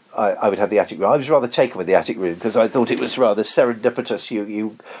I would have the attic room. I was rather taken with the attic room because I thought it was rather serendipitous.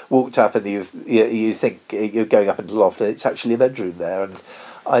 You walked up and you think you're going up into the loft, and it's actually a bedroom there, and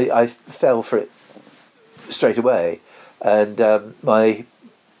I fell for it straight away. And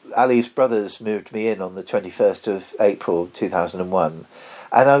Ali's brothers moved me in on the 21st of April 2001,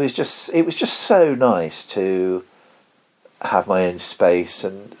 and it was just so nice to have my own space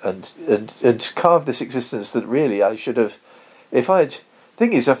and carve this existence that really I should have. If I'd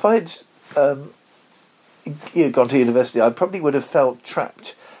gone to university, I probably would have felt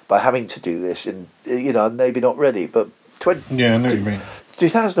trapped by having to do this, and maybe not ready. But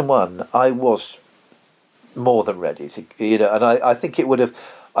 2001, I was more than ready to, and I think it would have.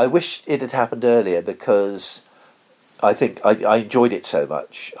 I wish it had happened earlier, because I think I enjoyed it so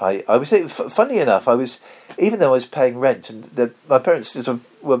much. I was, funnily enough, even though I was paying rent, and my parents sort of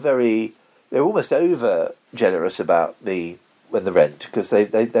they were almost over generous about me when the rent, because I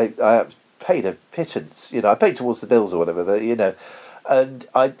paid a pittance, I paid towards the bills or whatever, but, and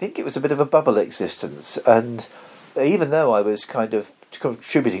I think it was a bit of a bubble existence. And even though I was kind of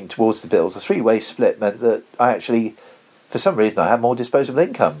contributing towards the bills, a three-way split meant that I actually, for some reason, I had more disposable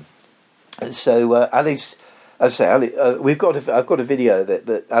income. And so Ali's, as I say, I've got a video of it,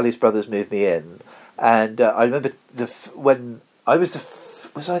 but Ali's brothers moved me in, and I remember when I was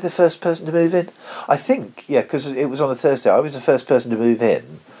was I the first person to move in? I think, yeah, because it was on a Thursday. I was the first person to move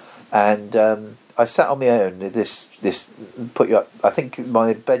in, and I sat on my own. This put you up. I think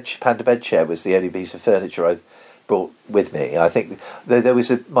my panda bed chair was the only piece of furniture I brought with me. I think there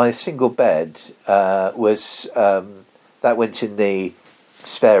was my single bed was that went in the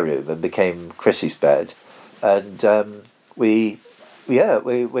spare room and became Chrissy's bed, and the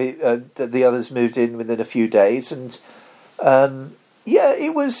others moved in within a few days, and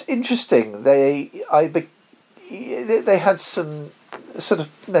it was interesting. They had some sort of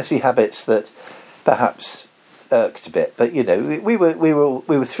messy habits that perhaps irked a bit, but we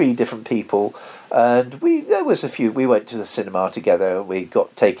were three different people, and there was a few. We went to the cinema together. We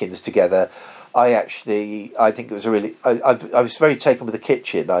got take-ins together. I think it was I was very taken with the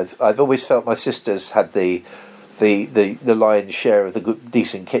kitchen. I've always felt my sisters had the lion's share of the good,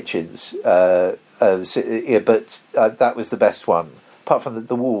 decent kitchens, but that was the best one. Apart from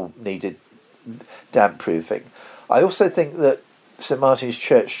the wall needed damp proofing. I also think that St Martin's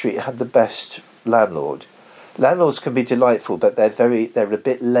Church Street had the best landlord. Landlords can be delightful, but they're a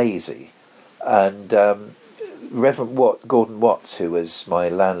bit lazy. And Reverend Gordon Watts, who was my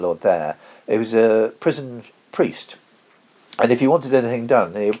landlord there, he was a prison priest, and if he wanted anything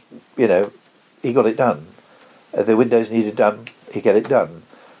done, he got it done. If the windows needed done, he'd get it done.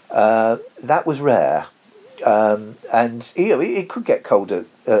 That was rare, and it could get colder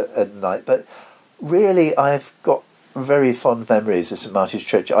at night. But really, I've got very fond memories of St Martin's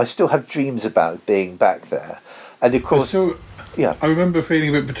Church. I still have dreams about being back there, and of course, I remember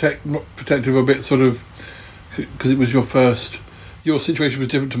feeling a bit protective, a bit sort of, because it was your first. Your situation was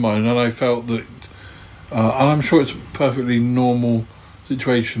different to mine, and I felt that, and I'm sure it's a perfectly normal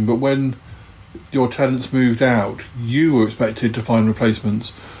situation, but when your tenants moved out, you were expected to find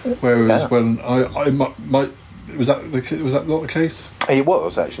replacements, whereas when was that not the case? It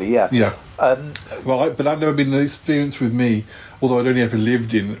was actually, yeah. Yeah. But that never been an experience with me. Although I'd only ever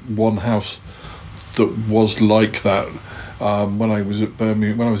lived in one house that was like that. When I was in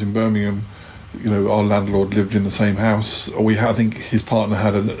Birmingham, our landlord lived in the same house. I think his partner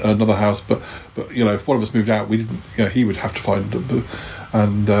had another house, but if one of us moved out, we didn't. He would have to find I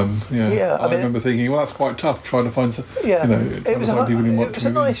remember thinking, well, that's quite tough trying to find. It was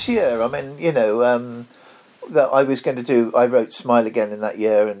a nice year. I mean, that I was going to do. I wrote Smile Again in that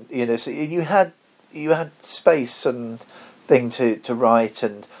year, and so you had space and thing to write,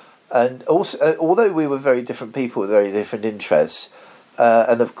 and also although we were very different people with very different interests,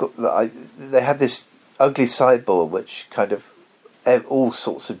 and of course they had this ugly sideboard which kind of all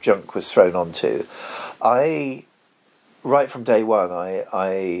sorts of junk was thrown onto. Right from day one,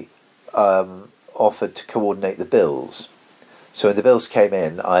 I offered to coordinate the bills. So when the bills came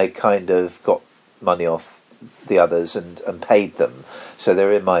in, I kind of got money off the others and paid them, so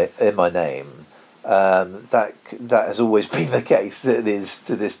they're in my name. That has always been the case. It is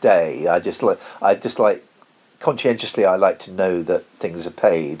to this day. I just like conscientiously. I like to know that things are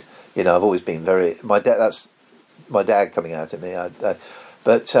paid. I've always been very that's my dad coming out at me.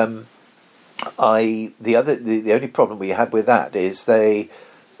 The only problem we had with that is they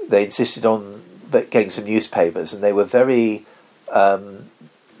insisted on getting some newspapers, and they were very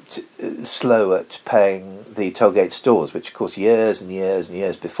slow at paying the tollgate stores, which of course years and years and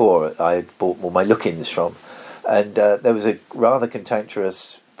years before I had bought all my look-ins from, and there was a rather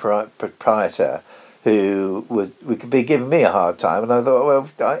cantankerous proprietor who would be giving me a hard time, and I thought, well,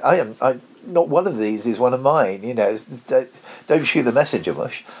 I not one of these is one of mine. Don't shoot the messenger,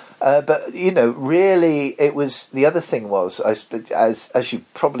 mush. But really, it was the other thing was as you're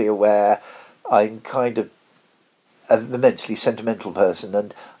probably aware, I'm kind of an immensely sentimental person,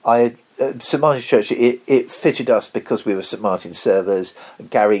 and I had St Martin's Church. It fitted us because we were St Martin's servers.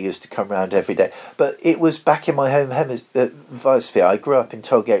 Gary used to come round every day, but it was back in my home hemisphere. I grew up in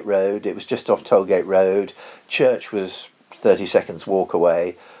Tollgate Road. It was just off Tollgate Road. Church was 30 seconds walk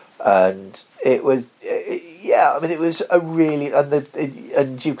away, and it was it was a really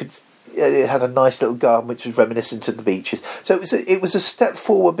and you could. It had a nice little garden which was reminiscent of the beaches. So it was a step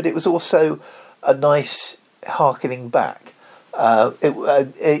forward, but it was also a nice harkening back. I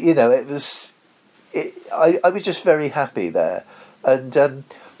was just very happy there. And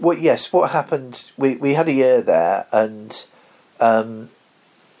what happened? We had a year there, and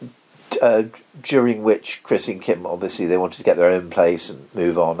during which Chris and Kim, obviously, they wanted to get their own place and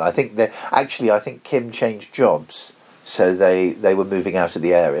move on. I think Kim changed jobs, so they were moving out of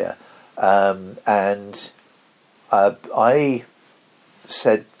the area. I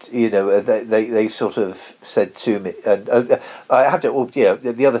said, they sort of said to me, and I have to.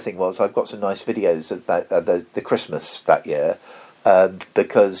 The other thing was I've got some nice videos of that the Christmas that year,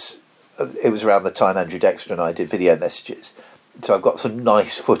 because it was around the time Andrew Dexter and I did video messages, so I've got some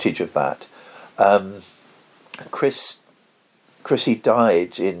nice footage of that. Chrissy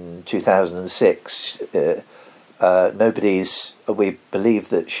died in 2006. We believe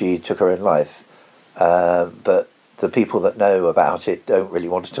that she took her own life, but the people that know about it don't really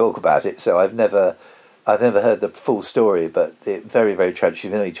want to talk about it. So I've never heard the full story, but very, very tragic. She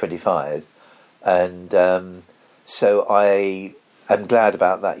was only 25, and so I am glad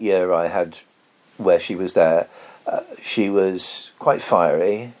about that year I had where she was there. She was quite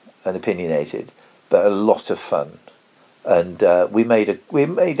fiery and opinionated, but a lot of fun, and we made a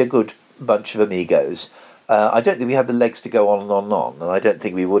good bunch of amigos. I don't think we had the legs to go on and on and on, and I don't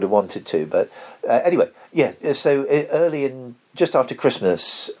think we would have wanted to. But anyway, yeah. So just after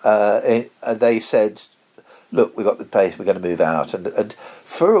Christmas, they said, "Look, we got the place. We're going to move out." And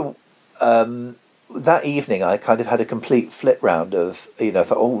for that evening, I kind of had a complete flip round of I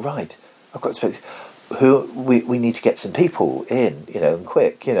thought, "Oh right, I've got space. We need to get some people in, and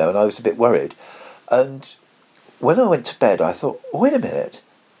quick, And I was a bit worried. And when I went to bed, I thought, wait a minute.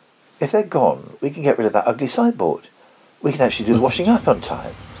 If they're gone, we can get rid of that ugly sideboard. We can actually do the washing up on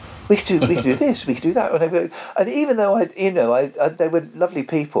time. We could do this. We could do that. And even though they were lovely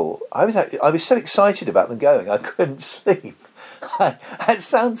people, I was so excited about them going, I couldn't sleep. It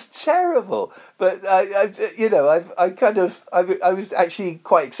sounds terrible, but I was actually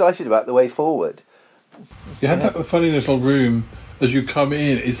quite excited about the way forward. You had that funny little room as you come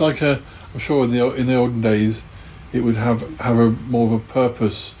in. It's like I'm sure in the olden days, it would have a more of a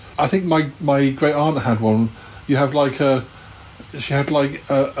purpose. I think my great aunt had one. You have she had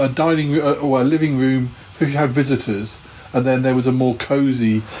a dining room or a living room if you had visitors, and then there was a more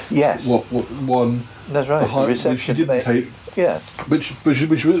cosy. Yes. What one? That's right. Behind, The reception. which she didn't take. Yeah. Which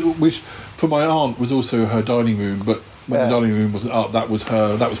for my aunt was also her dining room, but when the dining room wasn't up, that was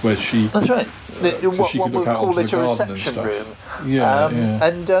her. That was where she. That's right. What she one could look would out call onto it the a garden and reception stuff. room. Yeah,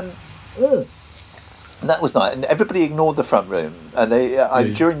 And that was nice. And everybody ignored the front room. And they,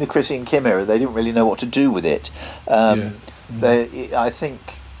 during the Chrissy and Kim era, they didn't really know what to do with it. I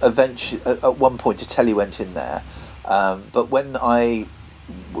think eventually, at one point, a telly went in there. But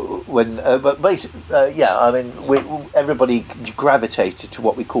everybody gravitated to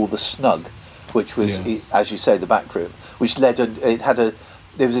what we call the snug, which was, as you say, the back room, which there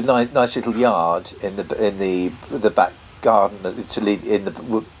was a nice little yard in the back garden to lead in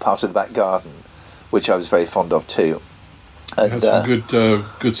the part of the back garden, which I was very fond of too. And we had some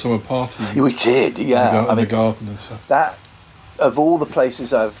good summer parties. We did, yeah. In the garden and stuff. That, of all the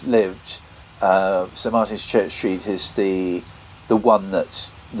places I've lived, St Martin's Church Street is the one that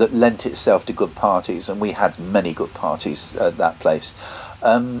lent itself to good parties, and we had many good parties at that place.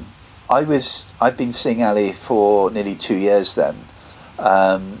 I'd been seeing Ali for nearly 2 years then,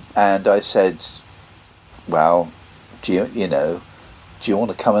 and I said, "Well, do you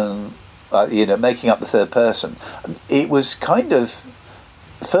want to come and making up the third person?" It was kind of,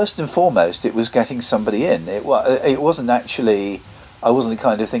 first and foremost, it was getting somebody in. It wasn't actually. I wasn't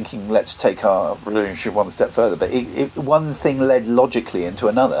kind of thinking, let's take our relationship one step further, but one thing led logically into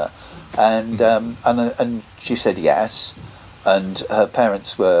another, and she said yes, and her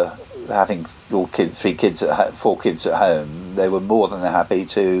parents were having 4 kids at home. They were more than happy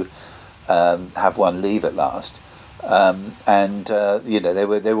to have one leave at last. They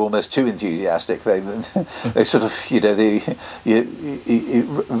were almost too enthusiastic. They sort of,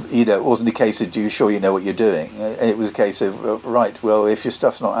 it wasn't a case of, "Do you sure you know what you're doing?" It was a case of, right, well, if your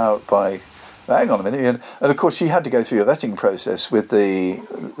stuff's not out by, hang on a minute, and of course she had to go through a vetting process with the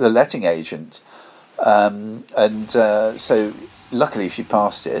letting agent, so luckily she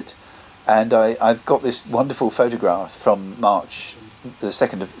passed it, and I've got this wonderful photograph from March. The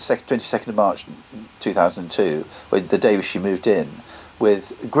 22nd of March 2002, the day she moved in,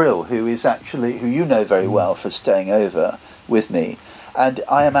 with Grill, who you know very well for staying over with me, and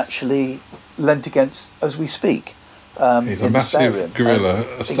I am actually leant against as we speak. He's a massive gorilla.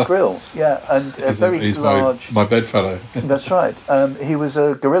 Grill, yeah, and a very large. My bedfellow. That's right. He was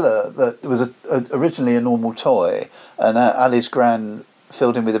a gorilla that was originally a normal toy, and Ali's gran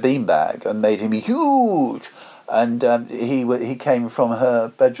filled him with a beanbag and made him huge. And he came from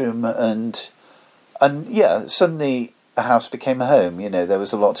her bedroom, and suddenly a house became a home. There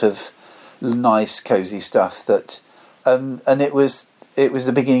was a lot of nice, cosy stuff that, and it was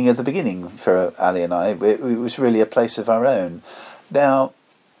the beginning of the beginning for Ali and I. It was really a place of our own. Now,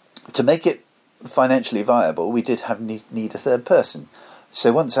 to make it financially viable, we did need a third person.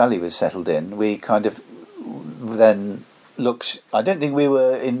 So once Ali was settled in, we kind of then looked. I don't think we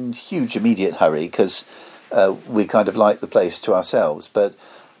were in huge immediate hurry because. We kind of liked the place to ourselves, but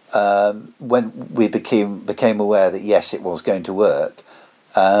when we became aware that yes, it was going to work,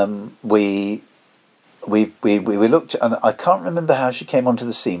 we looked, and I can't remember how she came onto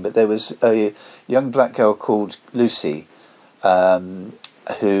the scene, but there was a young black girl called Lucy,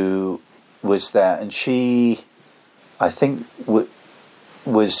 who was there, and she, I think,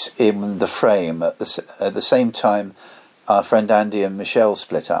 was in the frame at the same time. Our friend Andy and Michelle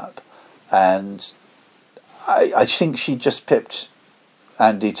split up, and I think she just pipped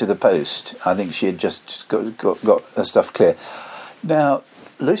Andy to the post. I think she had just got her stuff clear. Now,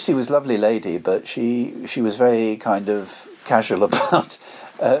 Lucy was a lovely lady, but she was very kind of casual about,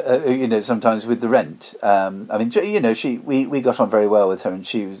 sometimes with the rent. We got on very well with her, and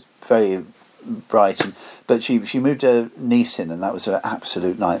she was very bright. But she moved her niece in, and that was an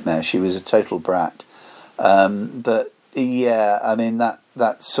absolute nightmare. She was a total brat. But yeah, I mean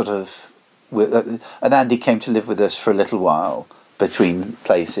that sort of. And Andy came to live with us for a little while between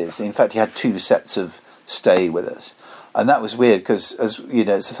places. In fact, he had 2 sets of stay with us, and that was weird because, as you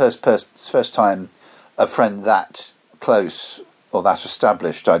know, it's the first time a friend that close or that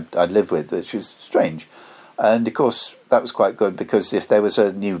established I'd lived with, which was strange. And of course, that was quite good because if there was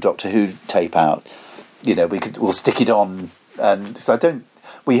a new Doctor Who tape out, we'll stick it on. And so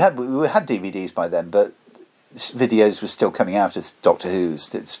we had DVDs by then, but videos were still coming out of Doctor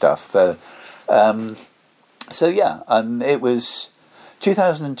Who's stuff. It was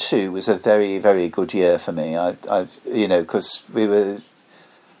 2002 was a very, very good year for me. Because we were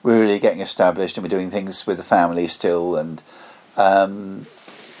really getting established and we're doing things with the family still. And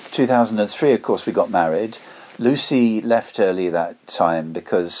 2003, of course, we got married. Lucy left early that time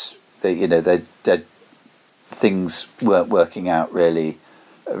because they things weren't working out really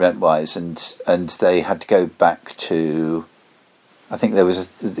rent-wise, and they had to go back to. I think there was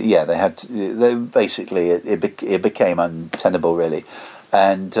basically it became untenable really,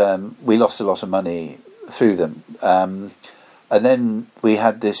 and we lost a lot of money through them. And then we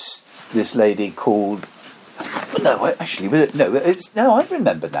had this lady called. No, actually, I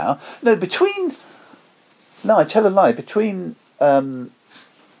remember now. No, I tell a lie. Between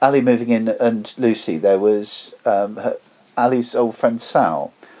Ali moving in and Lucy, there was Ali's old friend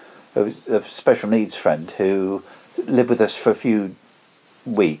Sal, a special needs friend who lived with us for a few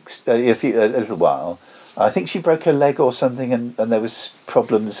weeks, a little while. I think she broke her leg or something, and there was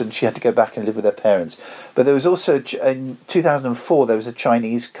problems, and she had to go back and live with her parents. But there was also in 2004 there was a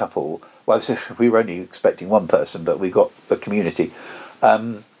Chinese couple. Well, we were only expecting one person, but we got a community.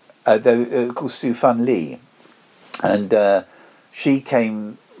 They were called Su Fan Lee, and she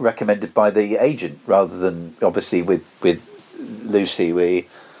came recommended by the agent rather than obviously with Lucy. We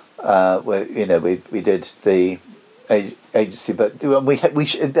did the agency, but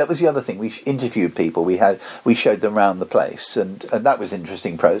that was the other thing. We interviewed people. We showed them around the place, and that was an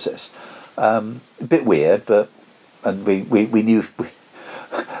interesting process. A bit weird, and we knew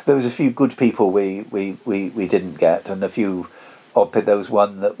there was a few good people we didn't get, and a few odd. There was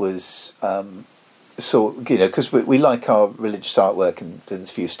one that was because we like our religious artwork, and there's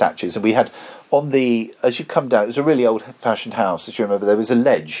a few statues, and we had as you come down. It was a really old-fashioned house, as you remember. There was a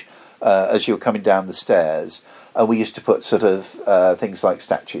ledge as you were coming down the stairs. And we used to put sort of things like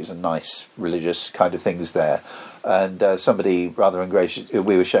statues and nice religious kind of things there. And somebody rather ungracious,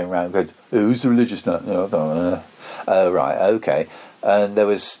 we were showing around, goes, "Who's the religious nut?" Right, okay. And there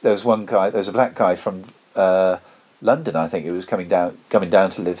was one guy. There was a black guy from London, I think. He was coming down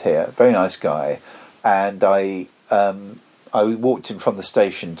to live here. Very nice guy. And I walked him from the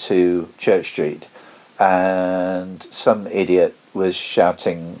station to Church Street, and some idiot was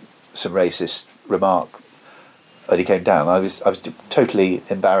shouting some racist remark. When he came down, I was totally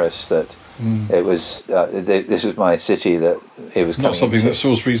embarrassed that it was this was my city that it was not something into. that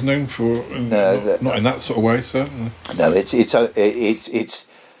Salisbury's known for. No, not in that sort of way, certainly. No,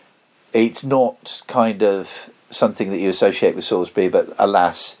 it's not kind of something that you associate with Salisbury, but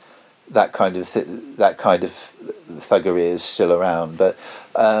alas, that kind of thuggery is still around. But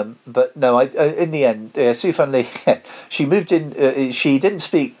no, in the end, Su Fan Lee, she moved in. She didn't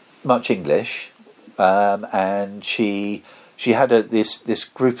speak much English. And she had this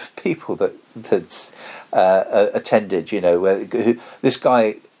group of people that's attended,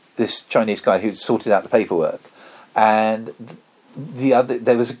 this Chinese guy who sorted out the paperwork, and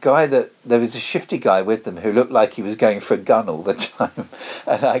there was a shifty guy with them who looked like he was going for a gun all the time,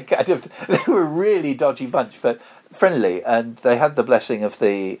 and they were a really dodgy bunch, but friendly, and they had the blessing of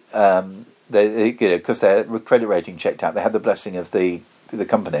because their credit rating checked out, they had the blessing of the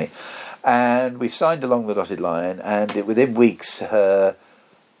company. And we signed along the dotted line, and within weeks, her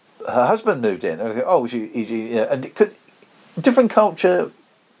husband moved in. I was like, and because different culture,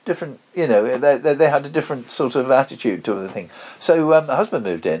 different, they had a different sort of attitude to the thing. So her husband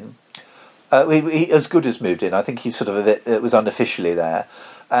moved in. He as good as moved in. I think he sort of it was unofficially there,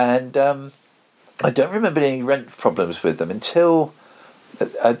 and I don't remember any rent problems with them until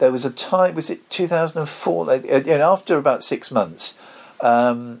there was a time. Was it 2004? After about 6 months.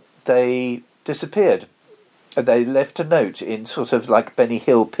 They disappeared. They left a note in sort of like Benny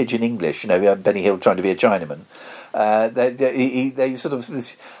Hill pidgin English. Benny Hill trying to be a Chinaman. They sort of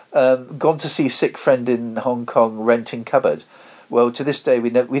gone to see sick friend in Hong Kong, renting cupboard. Well, to this day we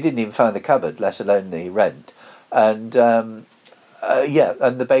didn't even find the cupboard, let alone the rent. And and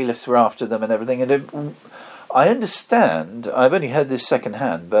the bailiffs were after them and everything. And I understand. I've only heard this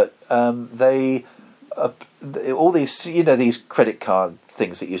secondhand, but they all these these credit card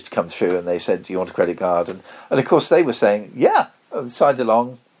things that used to come through, and they said, "Do you want a credit card?" And of course they were saying, "Yeah," signed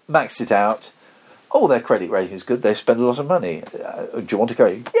along, maxed it out. Oh, their credit rating is good. They spend a lot of money. Do you want a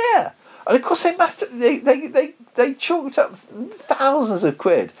credit? Yeah. And of course they chalked up thousands of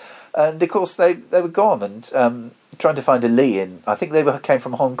quid, and of course they were gone. And trying to find a Lee in, I think they came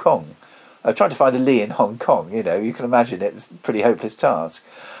from Hong Kong. Trying to find a Lee in Hong Kong, you can imagine it's a pretty hopeless task.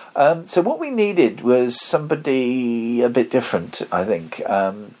 So what we needed was somebody a bit different, I think,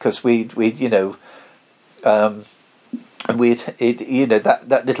 because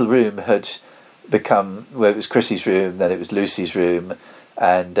that little room had become, well, it was Chrissy's room, then it was Lucy's room,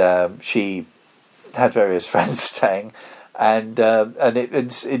 and she had various friends staying, and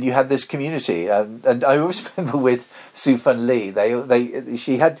you had this community, and I always remember with Su Fan Lee,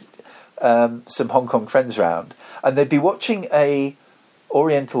 she had some Hong Kong friends round, and they'd be watching a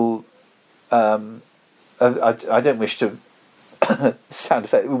Oriental I don't wish to sound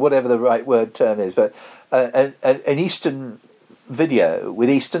effect, whatever the right word term is, but an Eastern video with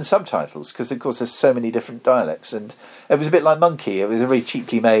Eastern subtitles, because of course there's so many different dialects, and it was a bit like Monkey. It was very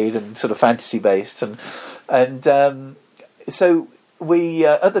cheaply made and sort of fantasy based, and so we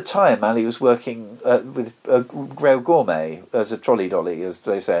at the time Ali was working with Grail Gourmet as a trolley dolly, as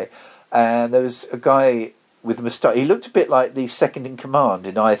they say, and there was a guy with a moustache. He looked a bit like the second in command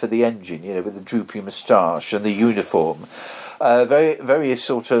in Eye for the Engine, with the droopy moustache and the uniform. Very, very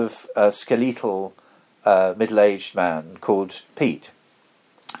sort of skeletal middle-aged man called Pete,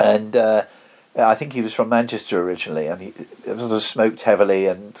 and I think he was from Manchester originally, and he sort of smoked heavily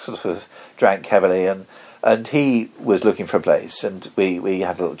and sort of drank heavily, and he was looking for a place, and we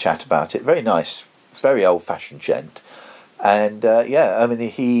had a little chat about it. Very nice, very old-fashioned gent, and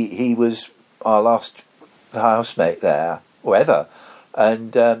he was our last housemate there, or ever,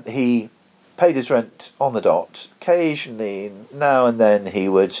 and he paid his rent on the dot. Occasionally, now and then, he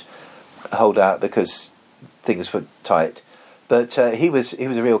would hold out because things were tight, but he was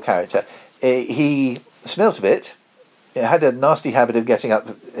a real character. He smelt a bit. He had a nasty habit of getting up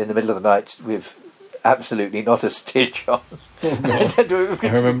in the middle of the night with absolutely not a stitch on. Oh, God. I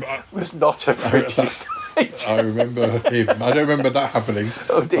remember. It was not a pretty sight. I remember him. I don't remember that happening.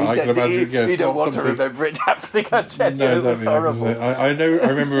 Oh, I can imagine. You don't want to remember it happening. I tell you, it was horrible. I know. I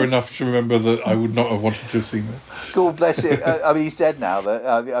remember enough to remember that I would not have wanted to have seen that. God bless him. I mean, he's dead now, but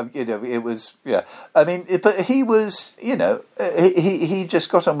it was. Yeah, I mean, but he was. He just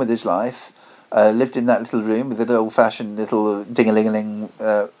got on with his life. Lived in that little room with an old-fashioned little ding-a-ling-a-ling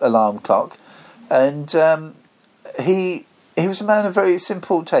alarm clock, and he was a man of very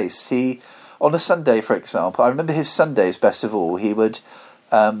simple tastes. He, on a Sunday, for example, I remember his Sundays best of all. He would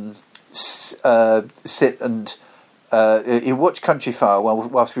sit and he watched Countryfile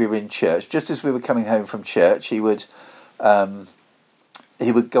whilst we were in church. Just as we were coming home from church, he would go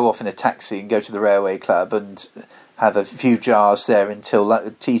off in a taxi and go to the railway club and have a few jars there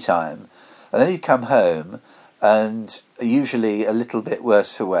until tea time. And then he'd come home, and usually a little bit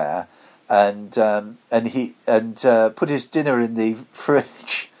worse for wear, and put his dinner in the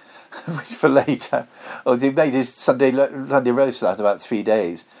fridge for later. Or he made his Sunday roast last about 3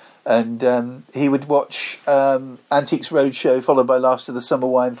 days, and he would watch Antiques Roadshow, followed by Last of the Summer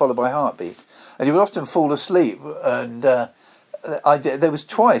Wine, followed by Heartbeat, and he would often fall asleep. And there was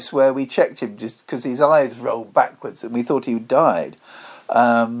twice where we checked him just because his eyes rolled backwards, and we thought he had died.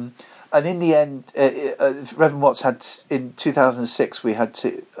 And in the end, Reverend Watts had, in 2006, we had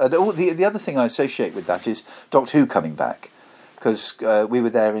to... the other thing I associate with that is Doctor Who coming back, because we were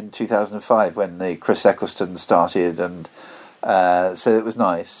there in 2005 when the Chris Eccleston started, and so it was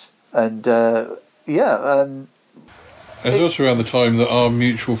nice. And, It was also around the time that our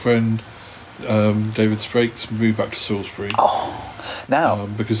mutual friend, David Strakes, moved back to Salisbury. Oh, now...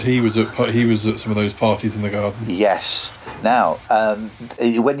 because he was at some of those parties in the garden. Yes. Now,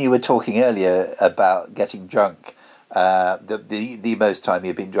 when you were talking earlier about getting drunk, the most time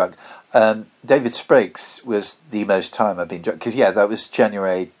you've been drunk, David Strakes was the most time I've been drunk. Because, that was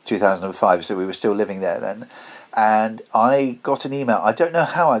January 2005, so we were still living there then. And I got an email. I don't know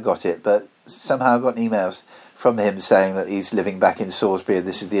how I got it, but somehow I got an email from him saying that he's living back in Salisbury and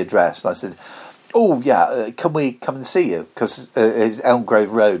this is the address. And I said, can we come and see you? Because it's Elm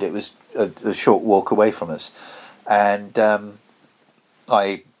Grove Road. It was a short walk away from us. And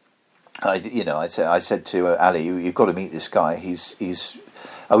I said to Ali, you've got to meet this guy. He's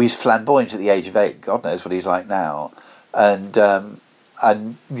flamboyant at the age of 8. God knows what he's like now. And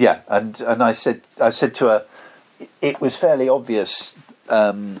I said to her, it was fairly obvious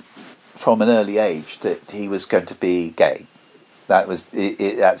from an early age that he was going to be gay.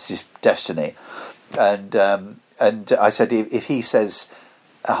 That's his destiny. And I said, if he says,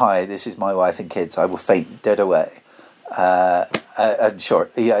 "Hi, this is my wife and kids," I will faint dead away. And sure,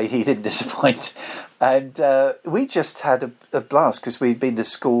 he didn't disappoint. And we just had a blast because we'd been to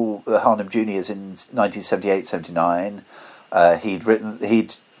school at Harnham Juniors in 1978-79. He'd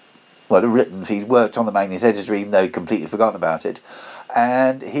worked on the Magnus editor, even though he'd completely forgotten about it.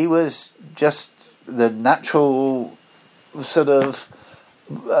 And he was just the natural sort of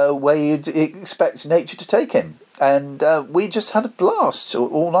way you'd expect nature to take him. And we just had a blast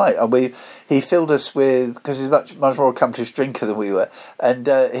all night. And he filled us with, because he's much more accomplished drinker than we were, and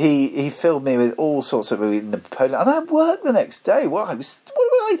he filled me with all sorts of Napoleon. And I had work the next day. What was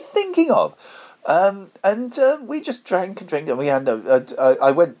I thinking of? And we just drank and drank, and we had.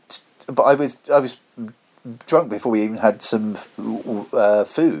 I went, but I was drunk before we even had some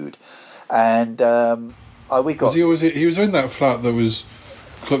food, and we got. He was in that flat that was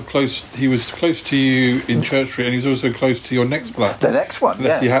close. He was close to you in Church Street, and he was also close to your next flat. The next one,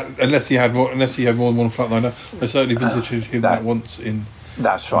 unless he had more than one flat lined up. I certainly visited him that once in.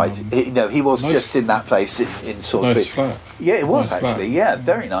 That's right. He was just in that place in Salisbury. Nice flat. Yeah, it was nice actually. Flat. Yeah,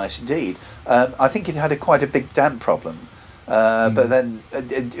 very nice indeed. I think it had quite a big damp problem. But then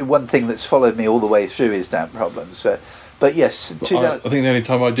one thing that's followed me all the way through is damp problems. But yes, I think the only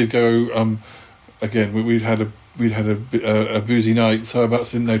time I did go, again, we'd had a boozy night, so I about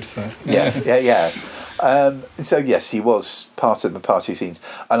didn't notice that. Yeah. So yes, he was part of the party scenes,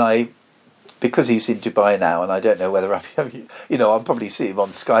 and because he's in Dubai now, and I don't know whether I'll probably see him on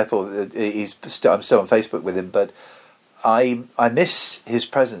Skype or I'm still on Facebook with him, but I miss his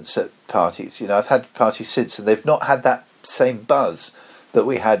presence at parties. I've had parties since, and they've not had that same buzz that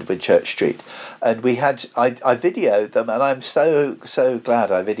we had with Church Street. And I videoed them, and I'm so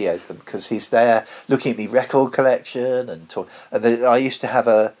glad I videoed them, because he's there looking at the record collection and I used to have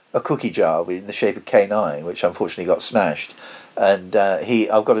a cookie jar in the shape of K9, which unfortunately got smashed, and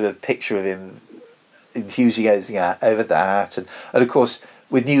I've got a picture of him enthusiasing over that, and of course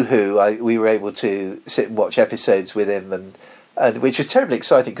with New Who we were able to sit and watch episodes with him, and which was terribly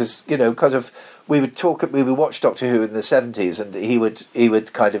exciting, because we would watch Doctor Who in the 70s, and we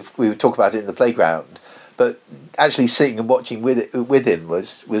would talk about it in the playground, but actually sitting and watching with him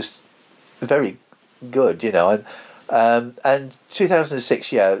was very good, and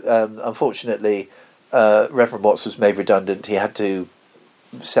 2006, unfortunately, Reverend Watts was made redundant. He had to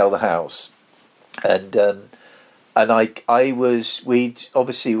sell the house, and obviously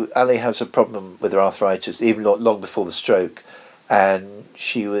Ali has a problem with her arthritis, even long before the stroke. And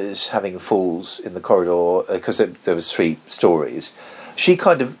she was having falls in the corridor because there was 3 stories. She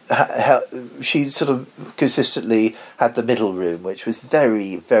she sort of consistently had the middle room, which was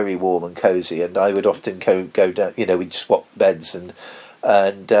very, very warm and cosy. And I would often go down. We'd swap beds, and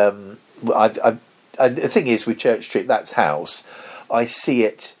the thing is with Church Street, that's house. I see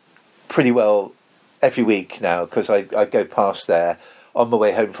it pretty well every week now, because I go past there on my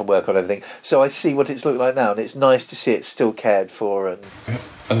way home from work and everything, so I see what it's looked like now, and it's nice to see it still cared for. And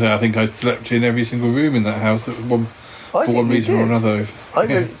I think I slept in every single room in that house for one reason or another.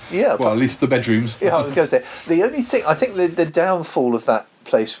 Well, at least the bedrooms. Yeah, I was going to say the only thing I think the downfall of that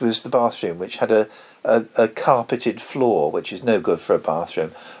place was the bathroom, which had a carpeted floor, which is no good for a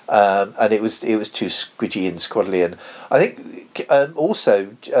bathroom, and it was too squidgy and squaddly. And I think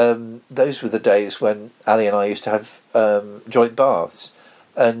also those were the days when Ali and I used to have joint baths,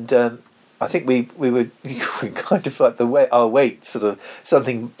 and I think we were kind of like our weight sort of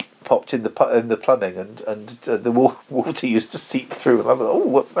something popped in the plumbing, and the water used to seep through, and I thought, oh,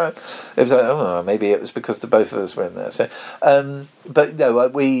 what's that? It was like, maybe it was because the both of us were in there. So, but no,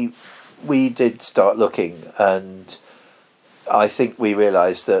 we did start looking, and I think we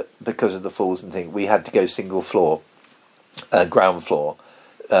realised that because of the falls and things, we had to go single floor, ground floor,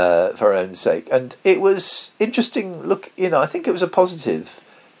 for our own sake. And it was interesting. I think it was a positive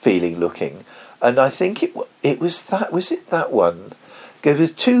feeling looking, and I think it was that. Was it that one? There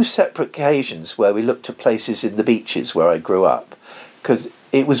was 2 separate occasions where we looked at places in the beaches where I grew up, because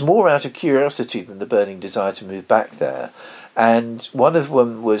it was more out of curiosity than the burning desire to move back there. And one of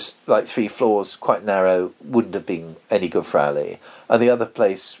them was like 3 floors, quite narrow, wouldn't have been any good for Ali. And the other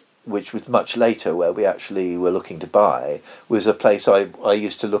place, which was much later, where we actually were looking to buy, was a place I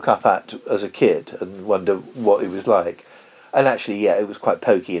used to look up at as a kid and wonder what it was like. And actually, it was quite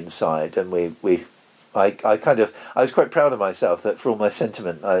pokey inside, and I was quite proud of myself that for all my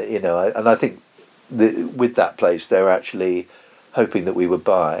sentiment, and I think with that place, they were actually hoping that we would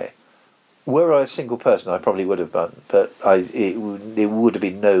buy. Were I a single person, I probably would have done, but it would have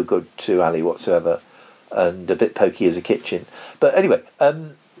been no good to Ali whatsoever, and a bit pokey as a kitchen. But anyway,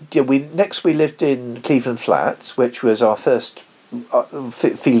 we lived in Cleveland Flats, which was our first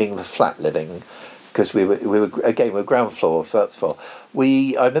feeling of flat living, because we were ground floor, first floor.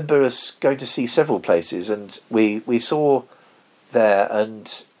 I remember us going to see several places, and we saw there,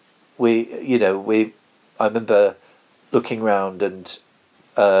 and I remember looking round, and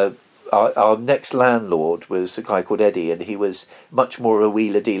our next landlord was a guy called Eddie, and he was much more a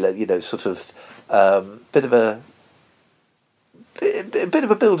wheeler dealer, sort of bit of a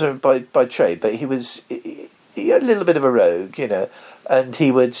builder by trade, but he was a little bit of a rogue, and he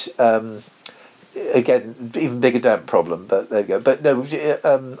would. Again, even bigger damp problem, but there you go. But no,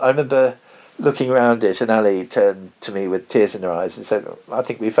 I remember looking around it, and Ali turned to me with tears in her eyes and said, "I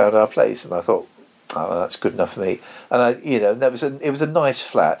think we found our place." And I thought, "Oh, that's good enough for me." And it was a nice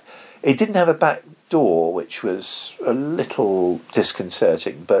flat. It didn't have a back door, which was a little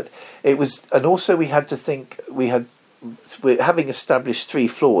disconcerting, but it was. And also, we had to think. We had having established 3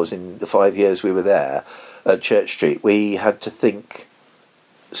 floors in the 5 years we were there at Church Street, we had to think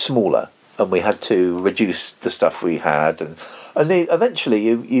smaller, and we had to reduce the stuff we had, and eventually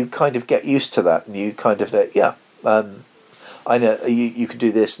you kind of get used to that, and you kind of I know you could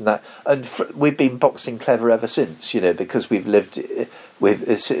do this and that, and we've been boxing clever ever since, because we've lived with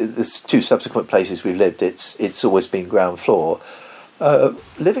there's 2 subsequent places we've lived. It's always been ground floor.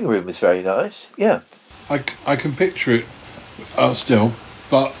 Living room is very nice. Yeah, I can picture it still,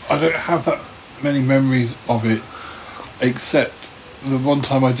 but I don't have that many memories of it, except the one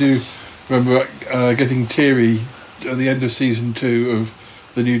time I do remember getting teary at the end of season 2 of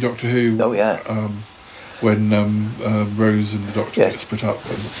the new Doctor Who. Oh yeah. When Rose and the Doctor get split up,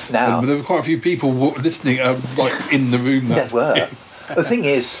 and there were quite a few people listening, like in the room. There were. The thing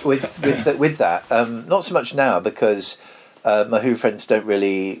is with that, not so much now, because my Who friends don't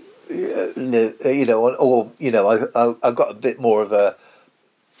really, I've got a bit more of a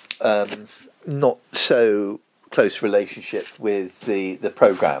not so close relationship with the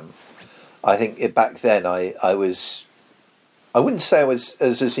programme. I think back then I wouldn't say I was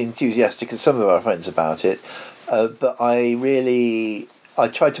as enthusiastic as some of our friends about it, but I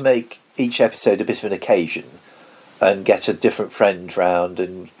tried to make each episode a bit of an occasion and get a different friend round,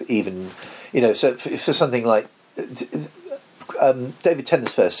 and even, so for something like David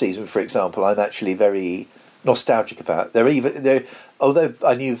Tennant's first season, for example, I'm actually very nostalgic about. Although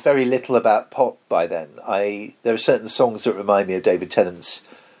I knew very little about pop by then, there are certain songs that remind me of David Tennant's,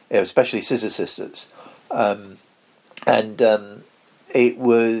 especially Scissor Sisters. It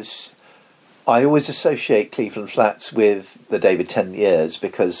was, I always associate Cleveland Flats with the David Tennant years,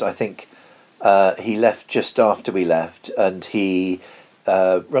 because I think he left just after we left, and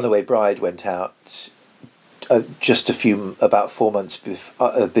Runaway Bride went out just about 4 months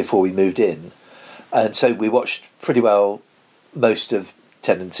before we moved in, and so we watched pretty well most of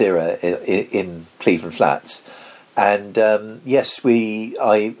Tennant's era in Cleveland Flats, and yes,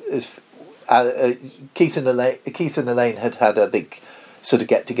 Keith and Elaine had a big sort of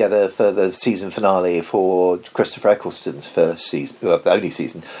get together for the season finale for Christopher Eccleston's first season, only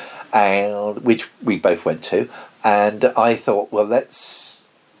season, and which we both went to. And I thought, well, let's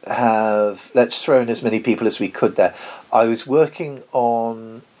throw in as many people as we could there. I was working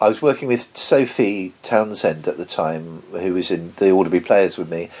with Sophie Townsend at the time, who was in the Alderby Players with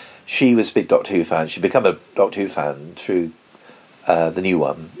me. She was a big Doctor Who fan. She'd become a Doctor Who fan through the new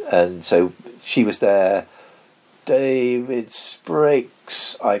one, and so she was there. David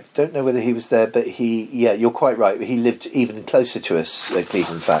Sprakes, I don't know whether he was there, but you're quite right, he lived even closer to us at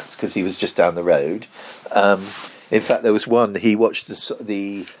Cleveland Flats, because he was just down the road. In fact, there was one, he watched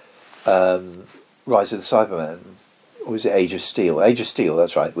the Rise of the Cybermen, or was it Age of Steel,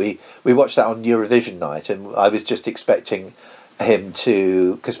 that's right. We watched that on Eurovision night, and I was just expecting him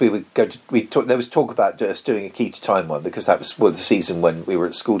to, because we would go to, there was talk about us doing a Key to Time one, because that was the season when we were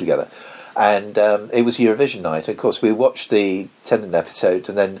at school together, and it was Eurovision night. Of course, we watched the Tennant episode,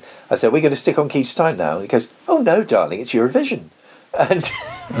 and then I said, "We're going to stick on Key to Time now," and he goes, "Oh no, darling, it's Eurovision," and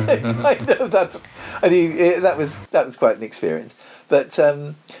I know that was quite an experience. But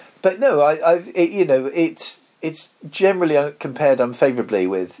no, it's generally compared unfavourably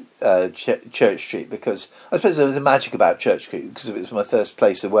with Church Street, because I suppose there was a magic about Church Street because it was my first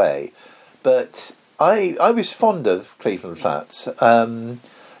place away. But I was fond of Cleveland Flats.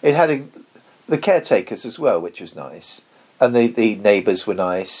 It had the caretakers as well, which was nice, and the neighbours were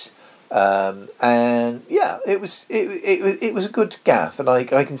nice. And yeah, it was a good gaff, and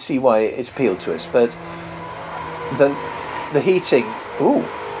I can see why it appealed to us. But the heating. Ooh,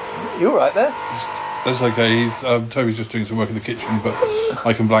 you all right there? That's okay. Toby's just doing some work in the kitchen, but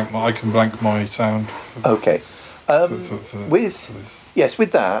I can blank my sound. Okay.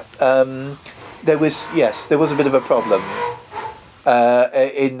 With that, there was a bit of a problem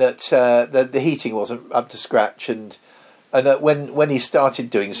in that the heating wasn't up to scratch, and when he started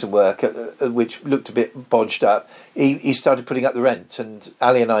doing some work which looked a bit bodged up, he started putting up the rent, and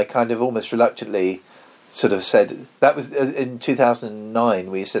Ali and I kind of almost reluctantly sort of said, that was in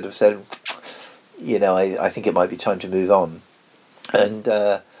 2009, we sort of said, I think it might be time to move on. And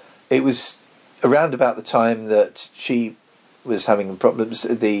it was around about the time that she was having problems.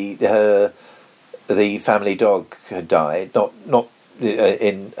 The family dog had died,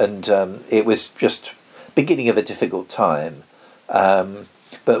 it was just beginning of a difficult time.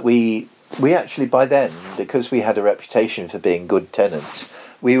 But we actually, by then, because we had a reputation for being good tenants,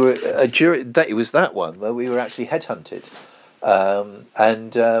 we were it was that one where we were actually headhunted,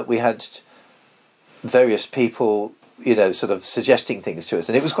 and we had various people sort of suggesting things to us,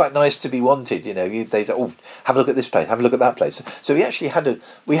 and it was quite nice to be wanted. They said, "Oh, have a look at this place, have a look at that place." So we actually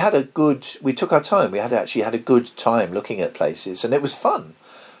we took our time. We had a good time looking at places, and it was fun.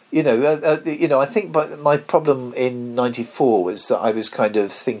 I think, but my problem in '94 was that I was kind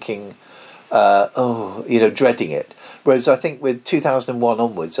of thinking, dreading it. Whereas I think with 2001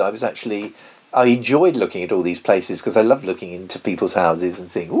 onwards, I enjoyed looking at all these places because I love looking into people's houses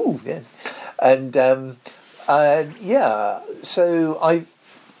and seeing, ooh, yeah, and So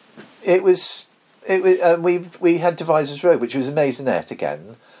we had Devizes Road, which was a maisonette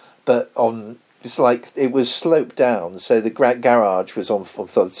again, but it was sloped down, so the garage was on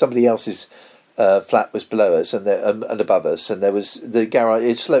somebody else's flat was below us and above us, and there was the garage.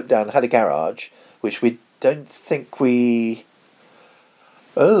 It sloped down, had a garage, which we don't think we.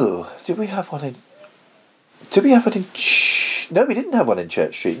 Oh, did we have one in? Did we have one in? No, we didn't have one in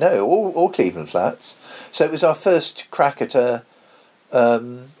Church Street. No, all Cleveland flats. So it was our first crack at a.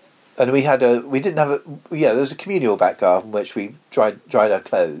 And we didn't have a. Yeah, there was a communal back garden which we dried our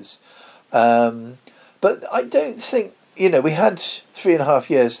clothes. But I don't think we had 3.5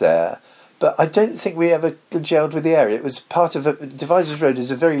 years there. But I don't think we ever gelled with the area. It was part of Devizes Road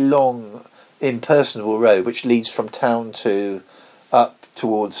is a very long, impersonable road which leads from town to out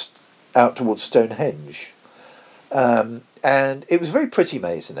towards Stonehenge, and it was a very pretty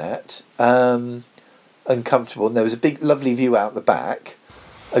maisonette, and comfortable. And there was a big, lovely view out the back.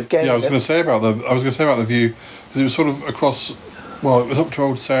 Again, I was going to say about the view, because it was sort of across. Well, it was up to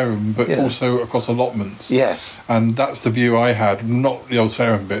Old Sarum, but also across allotments. Yes, and that's the view I had, not the Old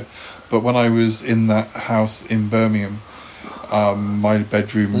Sarum bit. But when I was in that house in Birmingham, my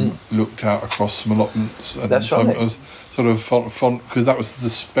bedroom looked out across some allotments. And that's right. It was sort of font because that was the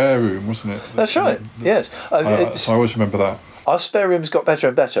spare room, wasn't it? That's right. Yes. So I always remember that. Our spare rooms got better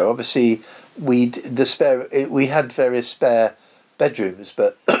and better. Obviously, we had various spare bedrooms,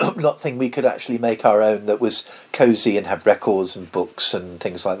 but nothing we could actually make our own that was cosy and had records and books and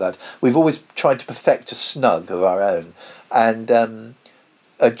things like that. We've always tried to perfect a snug of our own, and.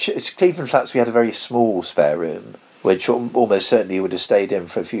 Cleveland Flats, we had a very small spare room, which almost certainly would have stayed in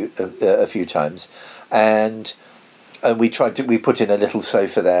for a few times, and we put in a little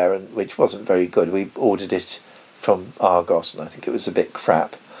sofa there, which wasn't very good. We ordered it from Argos, and I think it was a bit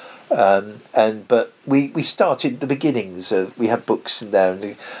crap. But we started the beginnings of. We had books in there,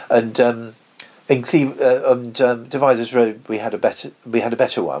 and in Devizes Road we had a better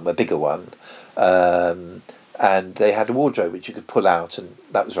one, a bigger one. And they had a wardrobe which you could pull out, and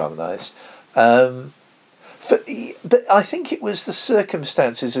that was rather nice. But I think it was the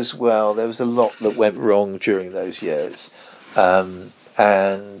circumstances as well. There was a lot that went wrong during those years, it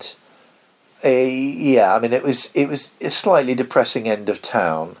was a slightly depressing end of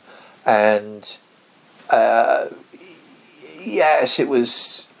town, and yes, it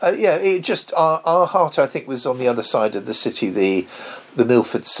was. It just our heart, I think, was on the other side of the city, the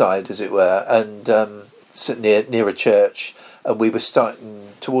Milford side, as it were, and. Near a church, and we were starting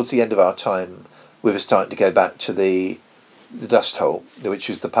towards the end of our time. We were starting to go back to the Dust Hole, which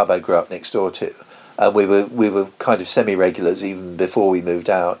was the pub I grew up next door to, and we were kind of semi-regulars even before we moved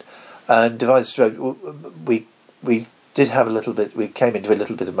out. And Devizes Road, we did have a little bit. We came into a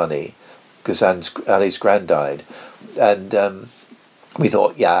little bit of money because Ali's gran died, and we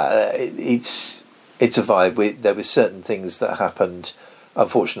thought, it's a vibe. There were certain things that happened.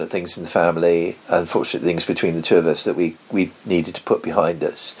 Unfortunate things in the family, unfortunate things between the two of us that we needed to put behind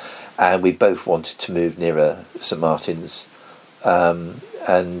us, and we both wanted to move nearer St Martin's,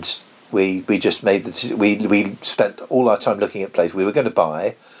 and we just made the we spent all our time looking at places we were going to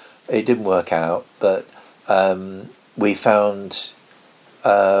buy. It didn't work out, but we found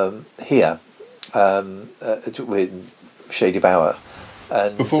here with Shady Bower.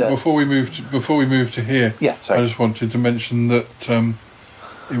 And before we moved to here, sorry. I just wanted to mention that.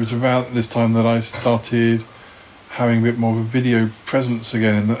 It was around this time that I started having a bit more of a video presence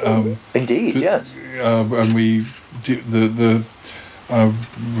again. Indeed, yes. And we did the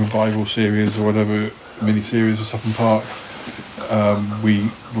revival series or whatever mini-series of Sutton Park.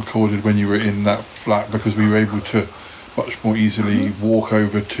 We recorded when you were in that flat because we were able to much more easily walk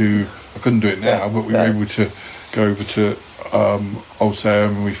over to. I couldn't do it now, but we were able to go over to Old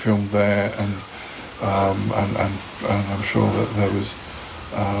Sarum, and we filmed there, and I'm sure that there was.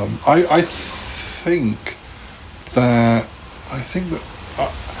 I think that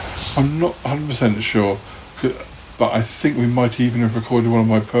I'm not 100% sure, but I think we might even have recorded one of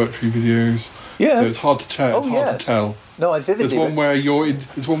my poetry videos. Yeah, it's hard to tell. To tell. No, I vividly. There's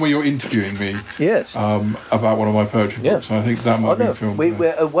one where you're interviewing me. Yes. About one of my poetry books, and I think that might be filmed.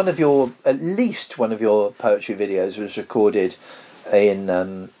 At least one of your poetry videos was recorded in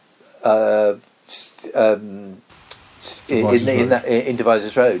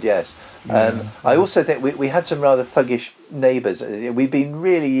Devizes Road. Yes. I also think we had some rather thuggish neighbours. We've been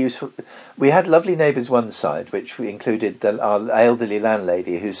really useful. We had lovely neighbours one side, which included our elderly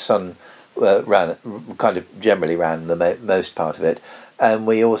landlady, whose son generally ran the most part of it. And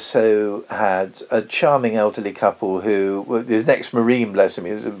we also had a charming elderly couple who was an ex-Marine, bless him.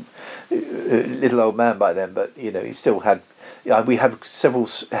 He was a little old man by then, but he still had. We had several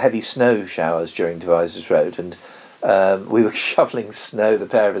heavy snow showers during Devizes Road, and we were shoveling snow, the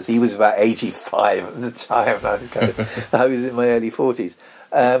pair of us. He was about 85 at the time, and I was in my early 40s.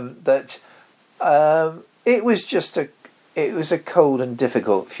 But it was just it was a cold and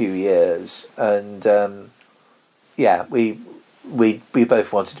difficult few years, and we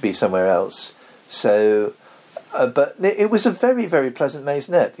both wanted to be somewhere else. So, but it was a very, very pleasant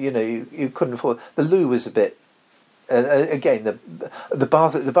maisonette. You couldn't afford. The loo was a bit. Again,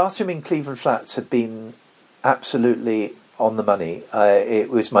 the bathroom in Cleveland Flats had been absolutely on the money. It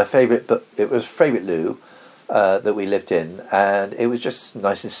was my favourite, but it was favourite loo that we lived in, and it was just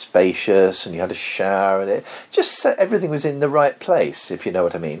nice and spacious, and you had a shower, and everything was in the right place, if you know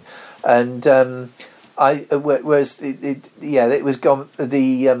what I mean. And it was gone.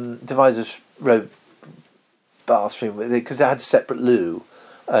 The Devizes Road bathroom, because it had a separate loo,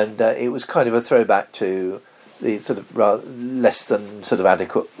 and it was kind of a throwback to the sort of rather less than sort of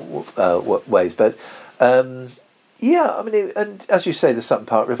adequate ways, but and as you say, the Sutton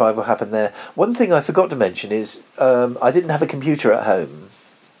Park revival happened there. One thing I forgot to mention is I didn't have a computer at home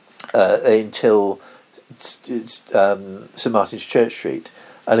until St Martin's Church Street,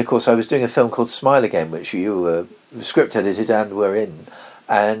 and of course I was doing a film called Smile Again, which you were script edited and were in,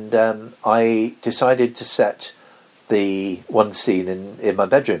 and I decided to set the one scene in my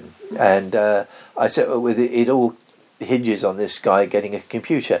bedroom, and I said, it all hinges on this guy getting a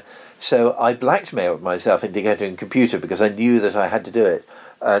computer. So I blackmailed myself into getting a computer because I knew that I had to do it,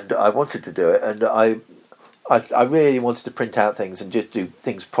 and I wanted to do it, and I really wanted to print out things and just do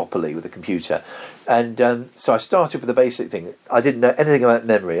things properly with the computer. And so I started with the basic thing. I didn't know anything about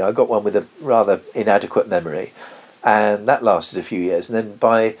memory. I got one with a rather inadequate memory, and that lasted a few years. And then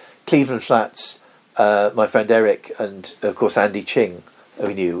by Cleveland Flats, my friend Eric and, of course, Andy Ching, who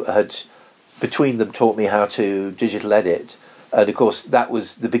we knew, had, between them, taught me how to digital edit. And, of course, that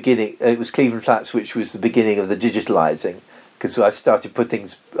was the beginning. It was Cleveland Flats, which was the beginning of the digitalising, because I started to put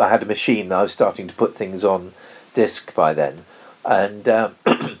things... I had a machine, and I was starting to put things on disc by then. And,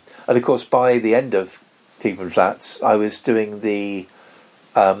 and of course, by the end of Cleveland Flats, I was doing the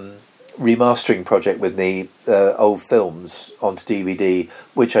remastering project with the old films onto DVD,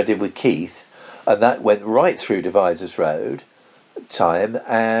 which I did with Keith. And that went right through Devizes Road time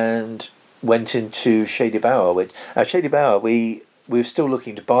and went into Shady Bower. Shady Bower, we were still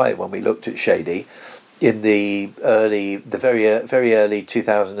looking to buy when we looked at Shady in the very early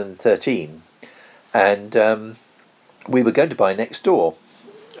 2013, and we were going to buy next door,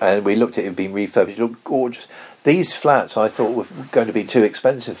 and we looked at it being refurbished. It looked gorgeous. These flats I thought were going to be too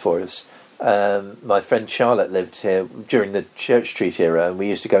expensive for us. My friend Charlotte lived here during the Church Street era, and we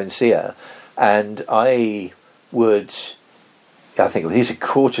used to go and see her. And I think these are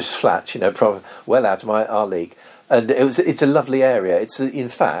gorgeous flats, probably well out of our league. And it's a lovely area. It's in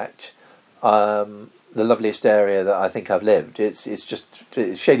fact the loveliest area that I think I've lived. It's just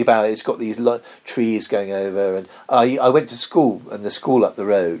Shady Bower. It's got these trees going over, and I went to school, and the school up the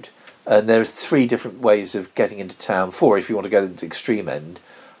road. And there are 3 different ways of getting into town. 4 if you want to go to the extreme end.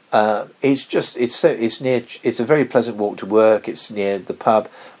 It's near. It's a very pleasant walk to work. It's near the pub.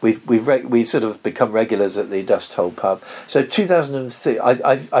 We've sort of become regulars at the Dust Hole pub. So 2003,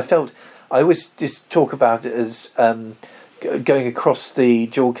 I felt I always just talk about it as going across the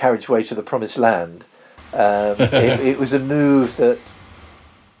dual carriageway to the Promised Land. It was a move that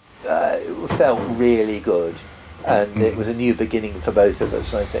felt really good, and it was a new beginning for both of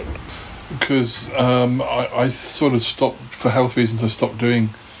us, I think. Because I sort of stopped, for health reasons, I stopped doing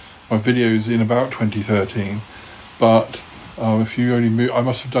my videos in about 2013, but if you only move, I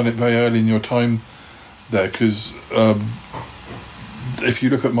must have done it very early in your time there, because if you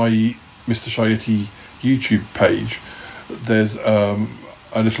look at my Mr. Yeti YouTube page, there's a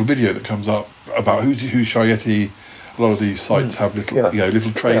little video that comes up about who's Yeti. A lot of these sites have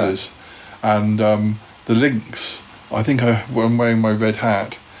little trailers, and the links. I think I'm wearing my red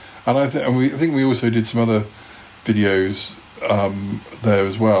hat, and I think we also did some other videos there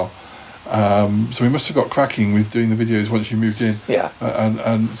as well. So we must have got cracking with doing the videos once you moved in. Yeah.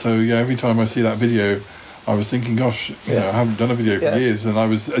 And so every time I see that video, I was thinking, gosh, you know, I haven't done a video for years,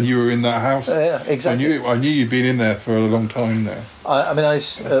 and you were in that house. Yeah, exactly. So I knew you'd been in there for a long time now.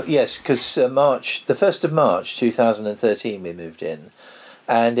 Yes, because the 1st of March 2013 we moved in,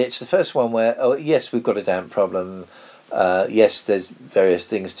 and it's the first one where yes, we've got a damp problem. Yes, there's various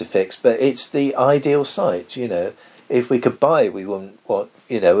things to fix, but it's the ideal site. You know, if we could buy, we wouldn't want.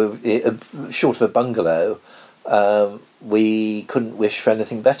 You know, short of a bungalow. We couldn't wish for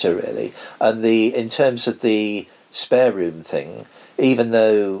anything better, really. And in terms of the spare room thing, even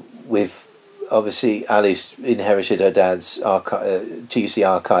though we've obviously Ali's inherited her dad's TUC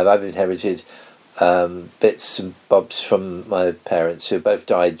archive, I've inherited bits and bobs from my parents who both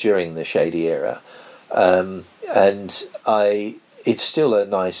died during the Shady era, and it's still a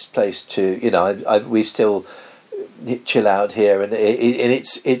nice place to, you know, we still chill out here, and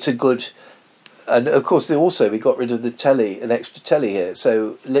it's a good. And of course, we got rid of the telly, an extra telly here.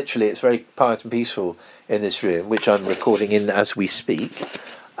 So literally, it's very quiet and peaceful in this room, which I'm recording in as we speak.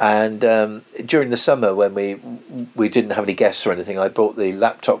 And during the summer, when we didn't have any guests or anything, I brought the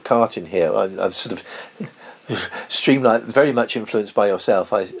laptop cart in here. I've sort of streamlined, very much influenced by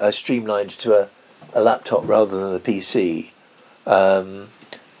yourself. I streamlined to a laptop rather than a PC.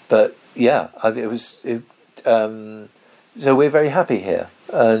 But yeah, so we're very happy here.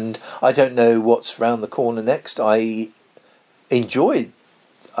 And I don't know what's round the corner next. I enjoyed.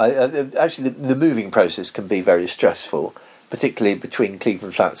 Actually, the moving process can be very stressful, particularly between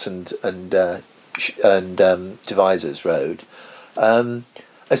Cleveland Flats and Devizes Road.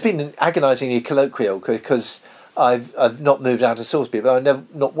 It's been agonisingly colloquial because I've not moved out of Salisbury, but I've never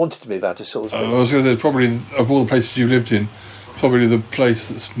not wanted to move out of Salisbury. I was going to say, probably of all the places you've lived in, probably the place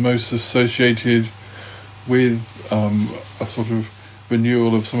that's most associated with a sort of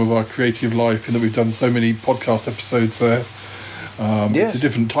renewal of some of our creative life, in that we've done so many podcast episodes there. Yes, it's a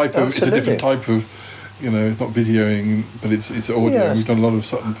different type of. absolutely. It's a different type of. You know, it's not videoing, but it's audio. Yes. We've done a lot of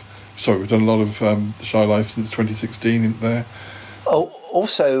we've done a lot of the Shy Life since 2016 in there. Oh,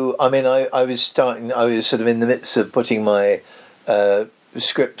 also, I mean, I was sort of in the midst of putting my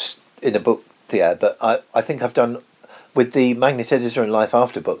scripts in a book there, but I think I've done. With the Magnet Editor and Life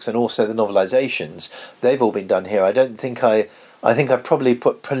After books, and also the novelisations, they've all been done here. I think I probably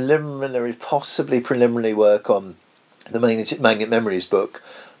put possibly preliminary work on the Magnet Memories book,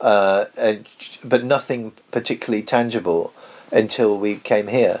 but nothing particularly tangible until we came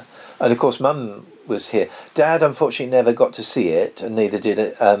here. And of course, Mum was here. Dad, unfortunately, never got to see it, and neither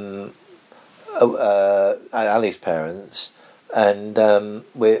did Ali's parents. And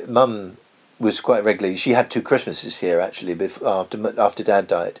Mum was quite regularly. She had 2 Christmases here actually after Dad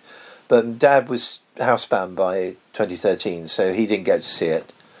died, but Dad was housebound by 2013, so he didn't get to see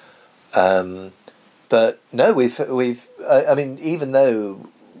it. But no, we've. I mean, even though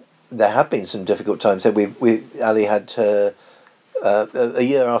there have been some difficult times, so Ali had her a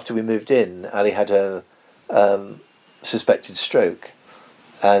year after we moved in. Ali had a suspected stroke,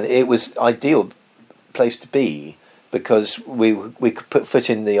 and it was ideal place to be. Because we could put foot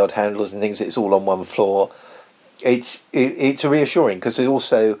in the odd handles and things. It's all on one floor. It's reassuring because it's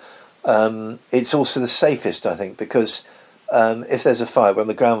also the safest, I think, because if there's a fire, we're on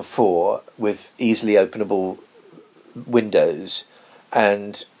the ground floor with easily openable windows,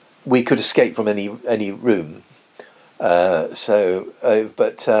 and we could escape from any room. But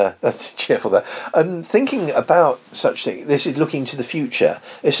that's cheerful there. Thinking about such things. This is looking to the future.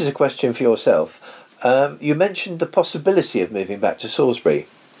 This is a question for yourself. You mentioned the possibility of moving back to Salisbury.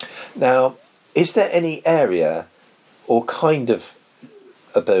 Now, is there any area or kind of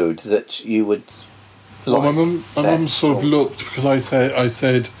abode that you would like? Well, my mum sort of looked, because I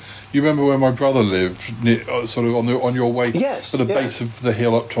said, you remember where my brother lived, near, sort of on your way to the base of the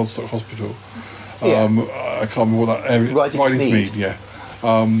hill up Toddstock Hospital. I can't remember what that area. Ridings-Mead. Yeah.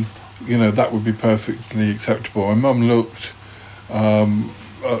 You know, that would be perfectly acceptable. My mum looked.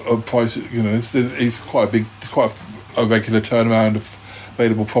 A price, you know, it's quite a regular turnaround of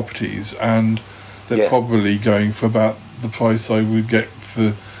available properties, and they're probably going for about the price I would get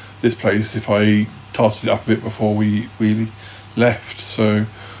for this place if I tarted it up a bit before we left. So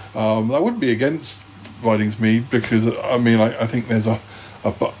I wouldn't be against Ridings-Mead, because I mean, I think there's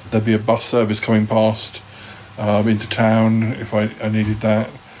there'd be a bus service coming past into town if I needed that.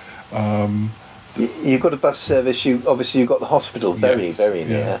 You've got a bus service. You've got the hospital very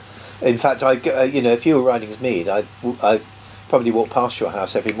near. In fact, if you were Ridings-Mead, I'd probably walk past your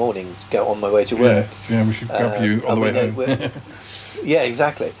house every morning to go on my way to work. Yeah, we should grab you on the way home. Yeah,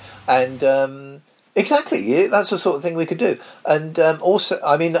 exactly. And Exactly, that's the sort of thing we could do. And also,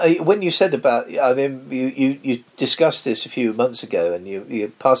 I mean, when you said about, I mean, you discussed this a few months ago, and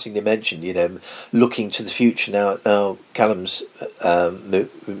you passingly mentioned, looking to the future now Callum's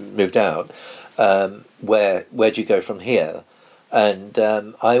moved out. Where do you go from here? And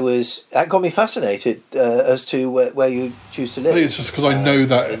that got me fascinated as to where you choose to live. I think it's just because I know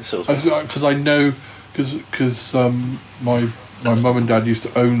that, because I know, because my mum and dad used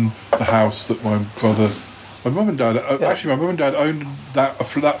to own the house that my mum and dad owned that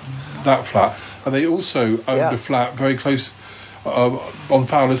flat, and they also owned a flat very close on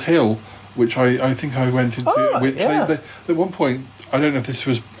Fowler's Hill, which I think I went into. They, at one point, I don't know if this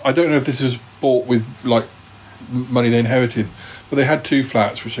was bought with like money they inherited, but they had 2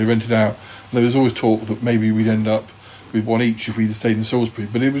 flats which they rented out, and there was always talk that maybe we'd end up with one each if we'd stayed in Salisbury,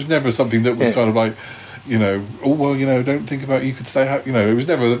 but it was never something that was kind of like, don't think about, you could stay out, it was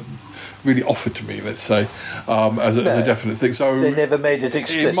never really offered to me, let's say, as a definite thing. So they never made it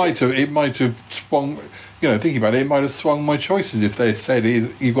explicit. It might have swung, thinking about it might have swung my choices if they had said,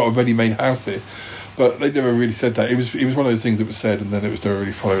 you've got a ready-made house here. But they never really said that. It was one of those things that was said, and then it was never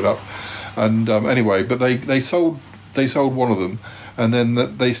really followed up. And anyway, but they sold one of them, and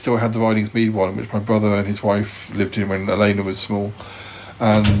then they still had the Ridings Mead one, which my brother and his wife lived in when Elena was small,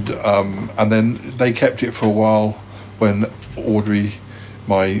 and then they kept it for a while when Audrey,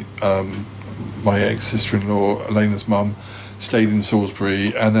 my ex sister-in-law, Elena's mum, stayed in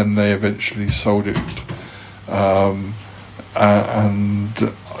Salisbury, and then they eventually sold it.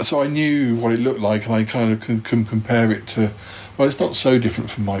 And so I knew what it looked like, and I kind of can compare it to. Well, it's not so different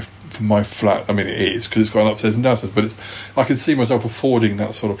from my flat. I mean, it is, because it's got an upstairs and downstairs, but I can see myself affording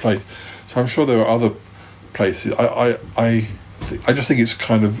that sort of place. So I'm sure there are other places. I just think it's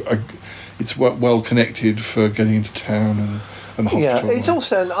kind of it's well connected for getting into town and the hospital. Yeah, it's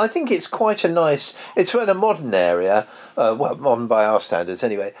also, I think it's quite a nice. It's in a modern area, modern by our standards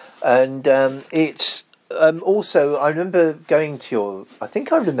anyway, and it's. Also, I remember going to your. I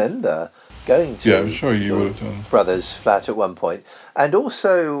think I remember going to. Yeah, I'm sure you would have done. Brother's flat at one point, and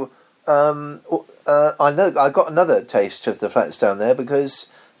also I know I got another taste of the flats down there because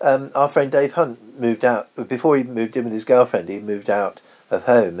our friend Dave Hunt moved out before he moved in with his girlfriend. He moved out of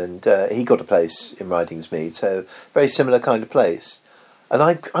home, and he got a place in Ridings Mead, so very similar kind of place. And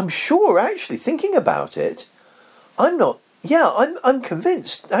I'm sure, actually, thinking about it, I'm not. Yeah, I'm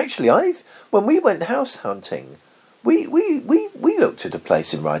convinced. Actually, when we went house hunting, we looked at a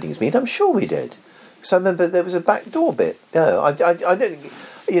place in Ridings Mead. I'm sure we did. So I remember there was a back door bit. No, I don't think.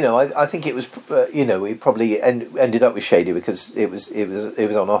 I think it was. We probably ended up with Shady because it was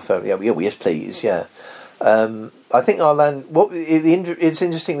on offer. Yeah, yes, please. Yeah. I think our land. It's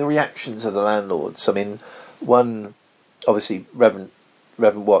interesting the reactions of the landlords. I mean, one obviously Reverend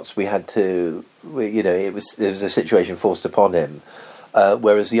Watts. We had to. There was a situation forced upon him,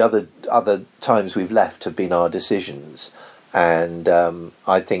 whereas the other times we've left have been our decisions, and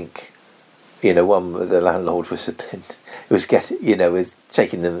I think, one the landlord was was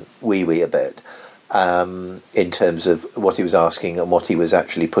taking the wee a bit, in terms of what he was asking and what he was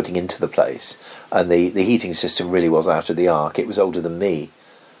actually putting into the place, and the heating system really was out of the arc. It was older than me,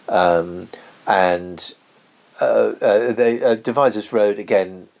 and. The Devizes Road,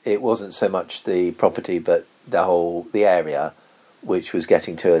 again, it wasn't so much the property but the area which was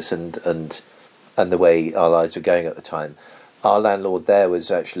getting to us and the way our lives were going at the time. Our landlord there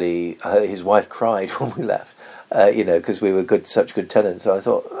was actually, his wife cried when we left, because we were such good tenants. So I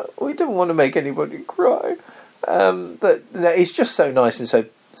thought, we didn't want to make anybody cry. But it's just so nice and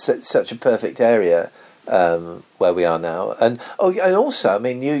such a perfect area where we are now. And also, I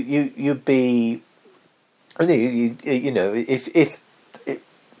mean, you'd be... if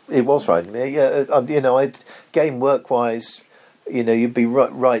it was right, I'd game work-wise, you'd be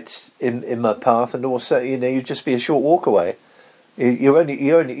right in my path, and also, you'd just be a short walk away.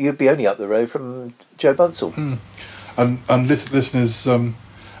 You'd be only up the road from Joe Bunsell. And listeners, Nick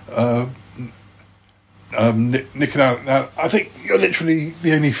and Alan, now I think you're literally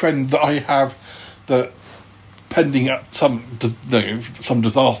the only friend that I have that, pending some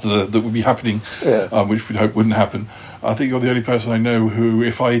disaster that would be happening, which we'd hope wouldn't happen, I think you're the only person I know who,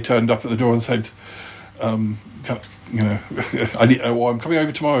 if I turned up at the door and said, I'm coming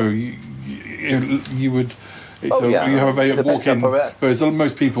over tomorrow, you would. You have a way of walking. Whereas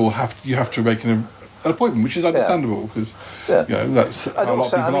most people you have to make an appointment, which is understandable because that's how a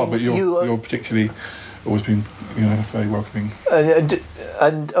lot of people are. But you're particularly always been very welcoming.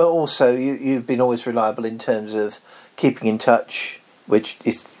 And also, you've been always reliable in terms of keeping in touch, which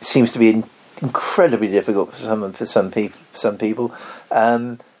seems to be incredibly difficult for some people.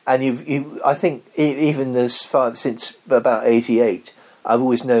 And I think even as far since about '88, I've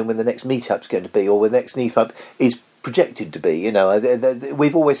always known when the next meetup's going to be, or when the next meetup is projected to be. You know,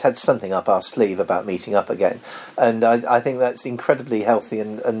 we've always had something up our sleeve about meeting up again, and I think that's incredibly healthy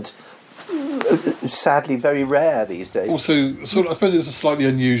and sadly very rare these days. Also, I suppose it's a slightly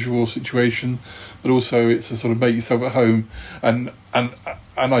unusual situation, but also it's a sort of make yourself at home, and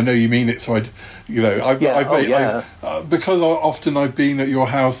I know you mean it. So because often I've been at your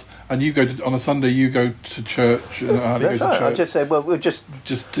house, and you go on a Sunday, you go to church. That's right. I just say, well, we'll just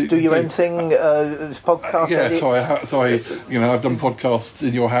do your own thing. Podcast. Yeah, edits. so I I've done podcasts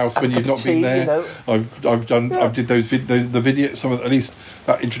in your house when you've not been there. You know. I did the video, at least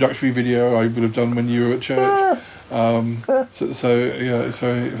that introductory video I would have done when you were at church. It's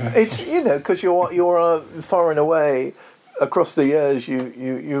very. It's because you're far and away. Across the years,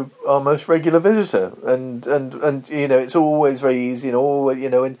 you are most regular visitor, and it's always very easy,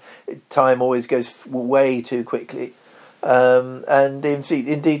 and time always goes way too quickly, and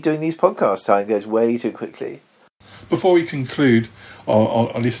indeed doing these podcasts, time goes way too quickly. Before we conclude,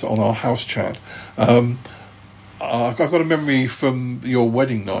 at least on our house chat, I've got a memory from your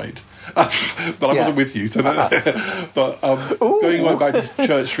wedding night. But I wasn't with you, so but going back to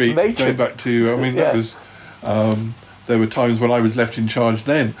Church Street, going back to, that was. There were times when I was left in charge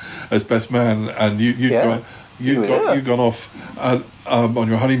then as best man, and you'd gone off on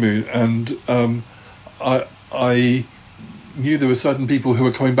your honeymoon, and I knew there were certain people who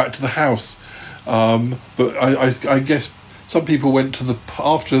were coming back to the house, but I guess some people went to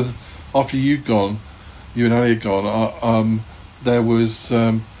after you'd gone, you and Ali had gone. There was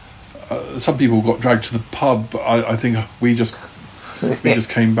some people got dragged to the pub. But I think we just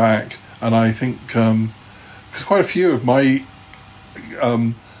came back, and I think. Because quite a few of my,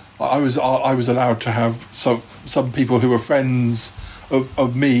 I was allowed to have some people who were friends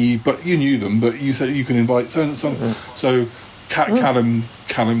of me, but you knew them. But you said you can invite so and so. So Callum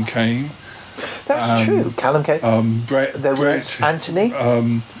came. That's true. Callum came. Brett. Was Anthony.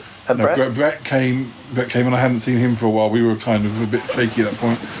 Brett came. Brett came, and I hadn't seen him for a while. We were kind of a bit shaky at that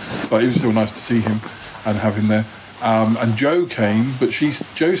point, but it was still nice to see him and have him there. And Jo came, but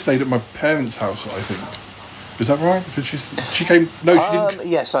Jo stayed at my parents' house, I think. Is that right? Did she came? No, she didn't.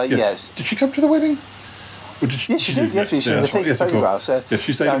 Yes. Did she come to the wedding? Or did she, yes, she did. Yes, she's in the photograph. So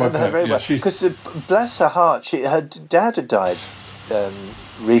she stayed in my parents. Because bless her heart, her dad had died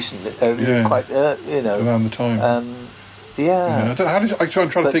recently. Quite, around the time. I don't know. I'm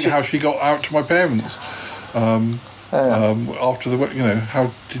trying to think how she got out to my parents. After the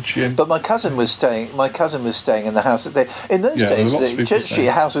how did she end? But my cousin was staying in the house that in those days the Church Street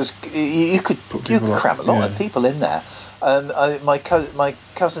house was you could cram a lot of people in there. My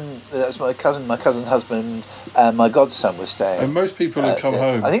cousin, that's my cousin's husband, and my godson was staying. And most people had come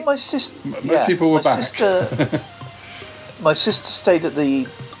home. I think my sister. Most people were back. My sister stayed at the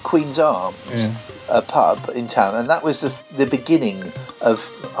Queen's Arms. A pub in town, and that was the beginning of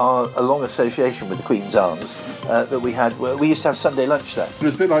a long association with the Queen's Arms that we had. We used to have Sunday lunch there. It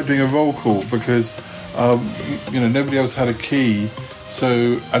was a bit like doing a roll call because nobody else had a key,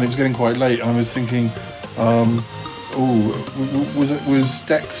 and it was getting quite late. And I was thinking, was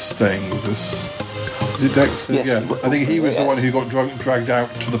Dex staying with us? Was it Dex? Yes, I think he was the one who got dragged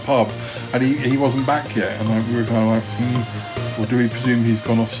out to the pub, and he wasn't back yet. And we were kind of like, well, do we presume he's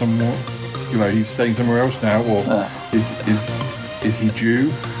gone off somewhere? He's staying somewhere else now, or is he due?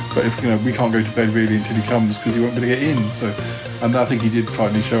 But if we can't go to bed really until he comes because he won't be able to get in. So, and I think he did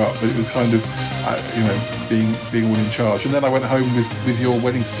finally show up, but it was kind of being all in charge. And then I went home with your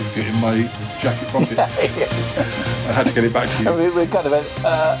wedding certificate in my jacket pocket. I had to get it back to you. And we kind of went,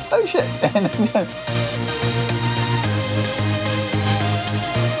 oh shit.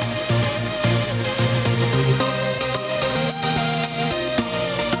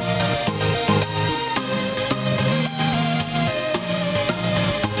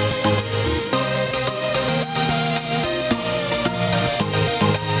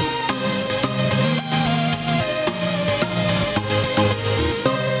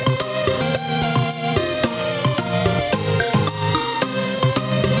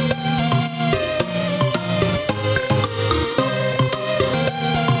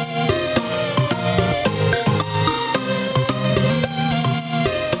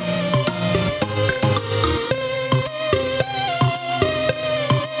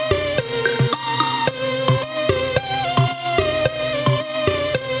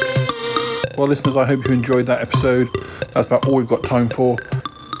 Well, listeners, I hope you enjoyed that episode. That's about all we've got time for.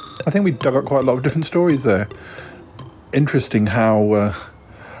 I think we dug up quite a lot of different stories there. Interesting how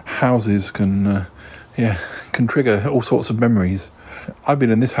houses can trigger all sorts of memories. I've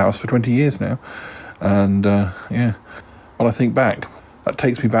been in this house for 20 years now, and when I think back, that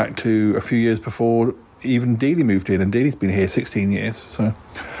takes me back to a few years before even Dealey moved in, and Dealey's been here 16 years. So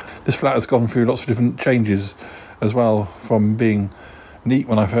this flat has gone through lots of different changes as well, from being neat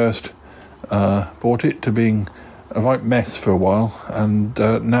when I first bought it to being a right mess for a while, and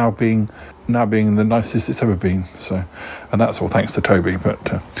now being the nicest it's ever been. So, and that's all thanks to Toby.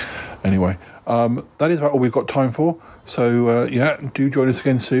 But anyway, that is about all we've got time for. So do join us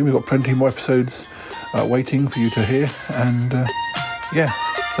again soon. We've got plenty more episodes waiting for you to hear, and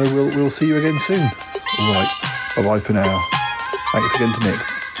so we'll see you again soon. All right, bye for now. Thanks again to Nick.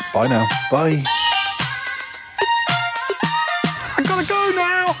 Bye now. Bye. I gotta go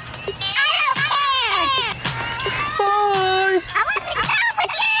now. Bye. I want to go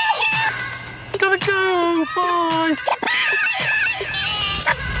with you. Gotta go. Bye.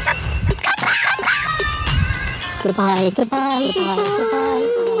 Goodbye, goodbye, goodbye, goodbye,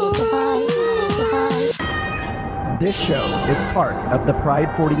 goodbye, goodbye. This show is part of the Pride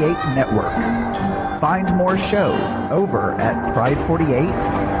 48 network. Find more shows over at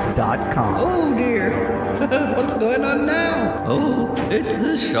pride48.com. Oh dear, what's going on now? Oh, it's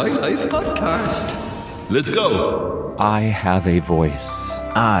the Shy Life Podcast. Let's go. I have a voice.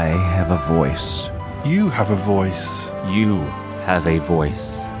 I have a voice. You have a voice. You have a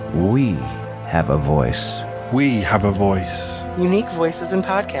voice. We have a voice. We have a voice. Unique voices in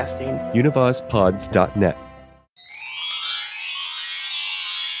podcasting. UnivazPods.net.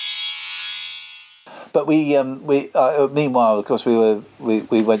 But meanwhile, of course, we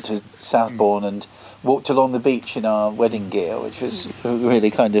went to Southbourne and walked along the beach in our wedding gear, which was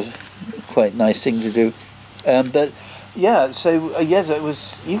really kind of quite nice thing to do. But yeah, so it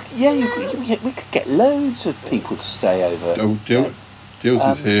was. We could get loads of people to stay over. Oh, Dills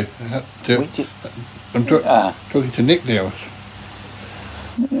is here. I'm talking to Nick Dills.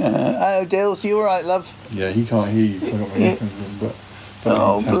 Oh, Dills, you all right, love? Yeah, he can't hear you.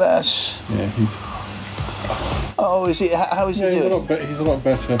 Oh, bless. Yeah, he's. Oh, is he? How is he doing? He's a lot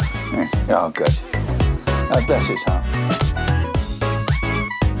better. Oh, good. Oh, bless his heart.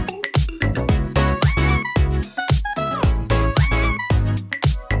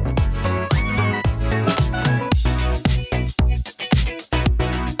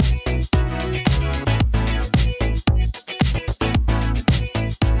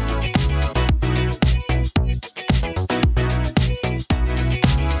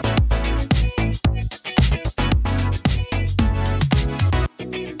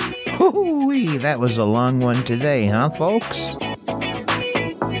 Whoo-wee, that was a long one today, huh, folks?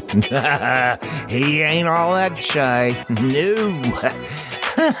 He ain't all that shy. No.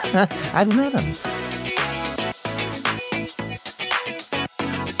 I've met him.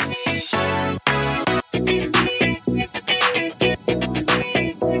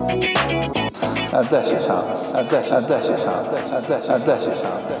 Bless his heart. Bless his heart. Bless his heart. Bless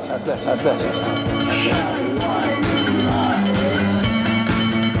his heart.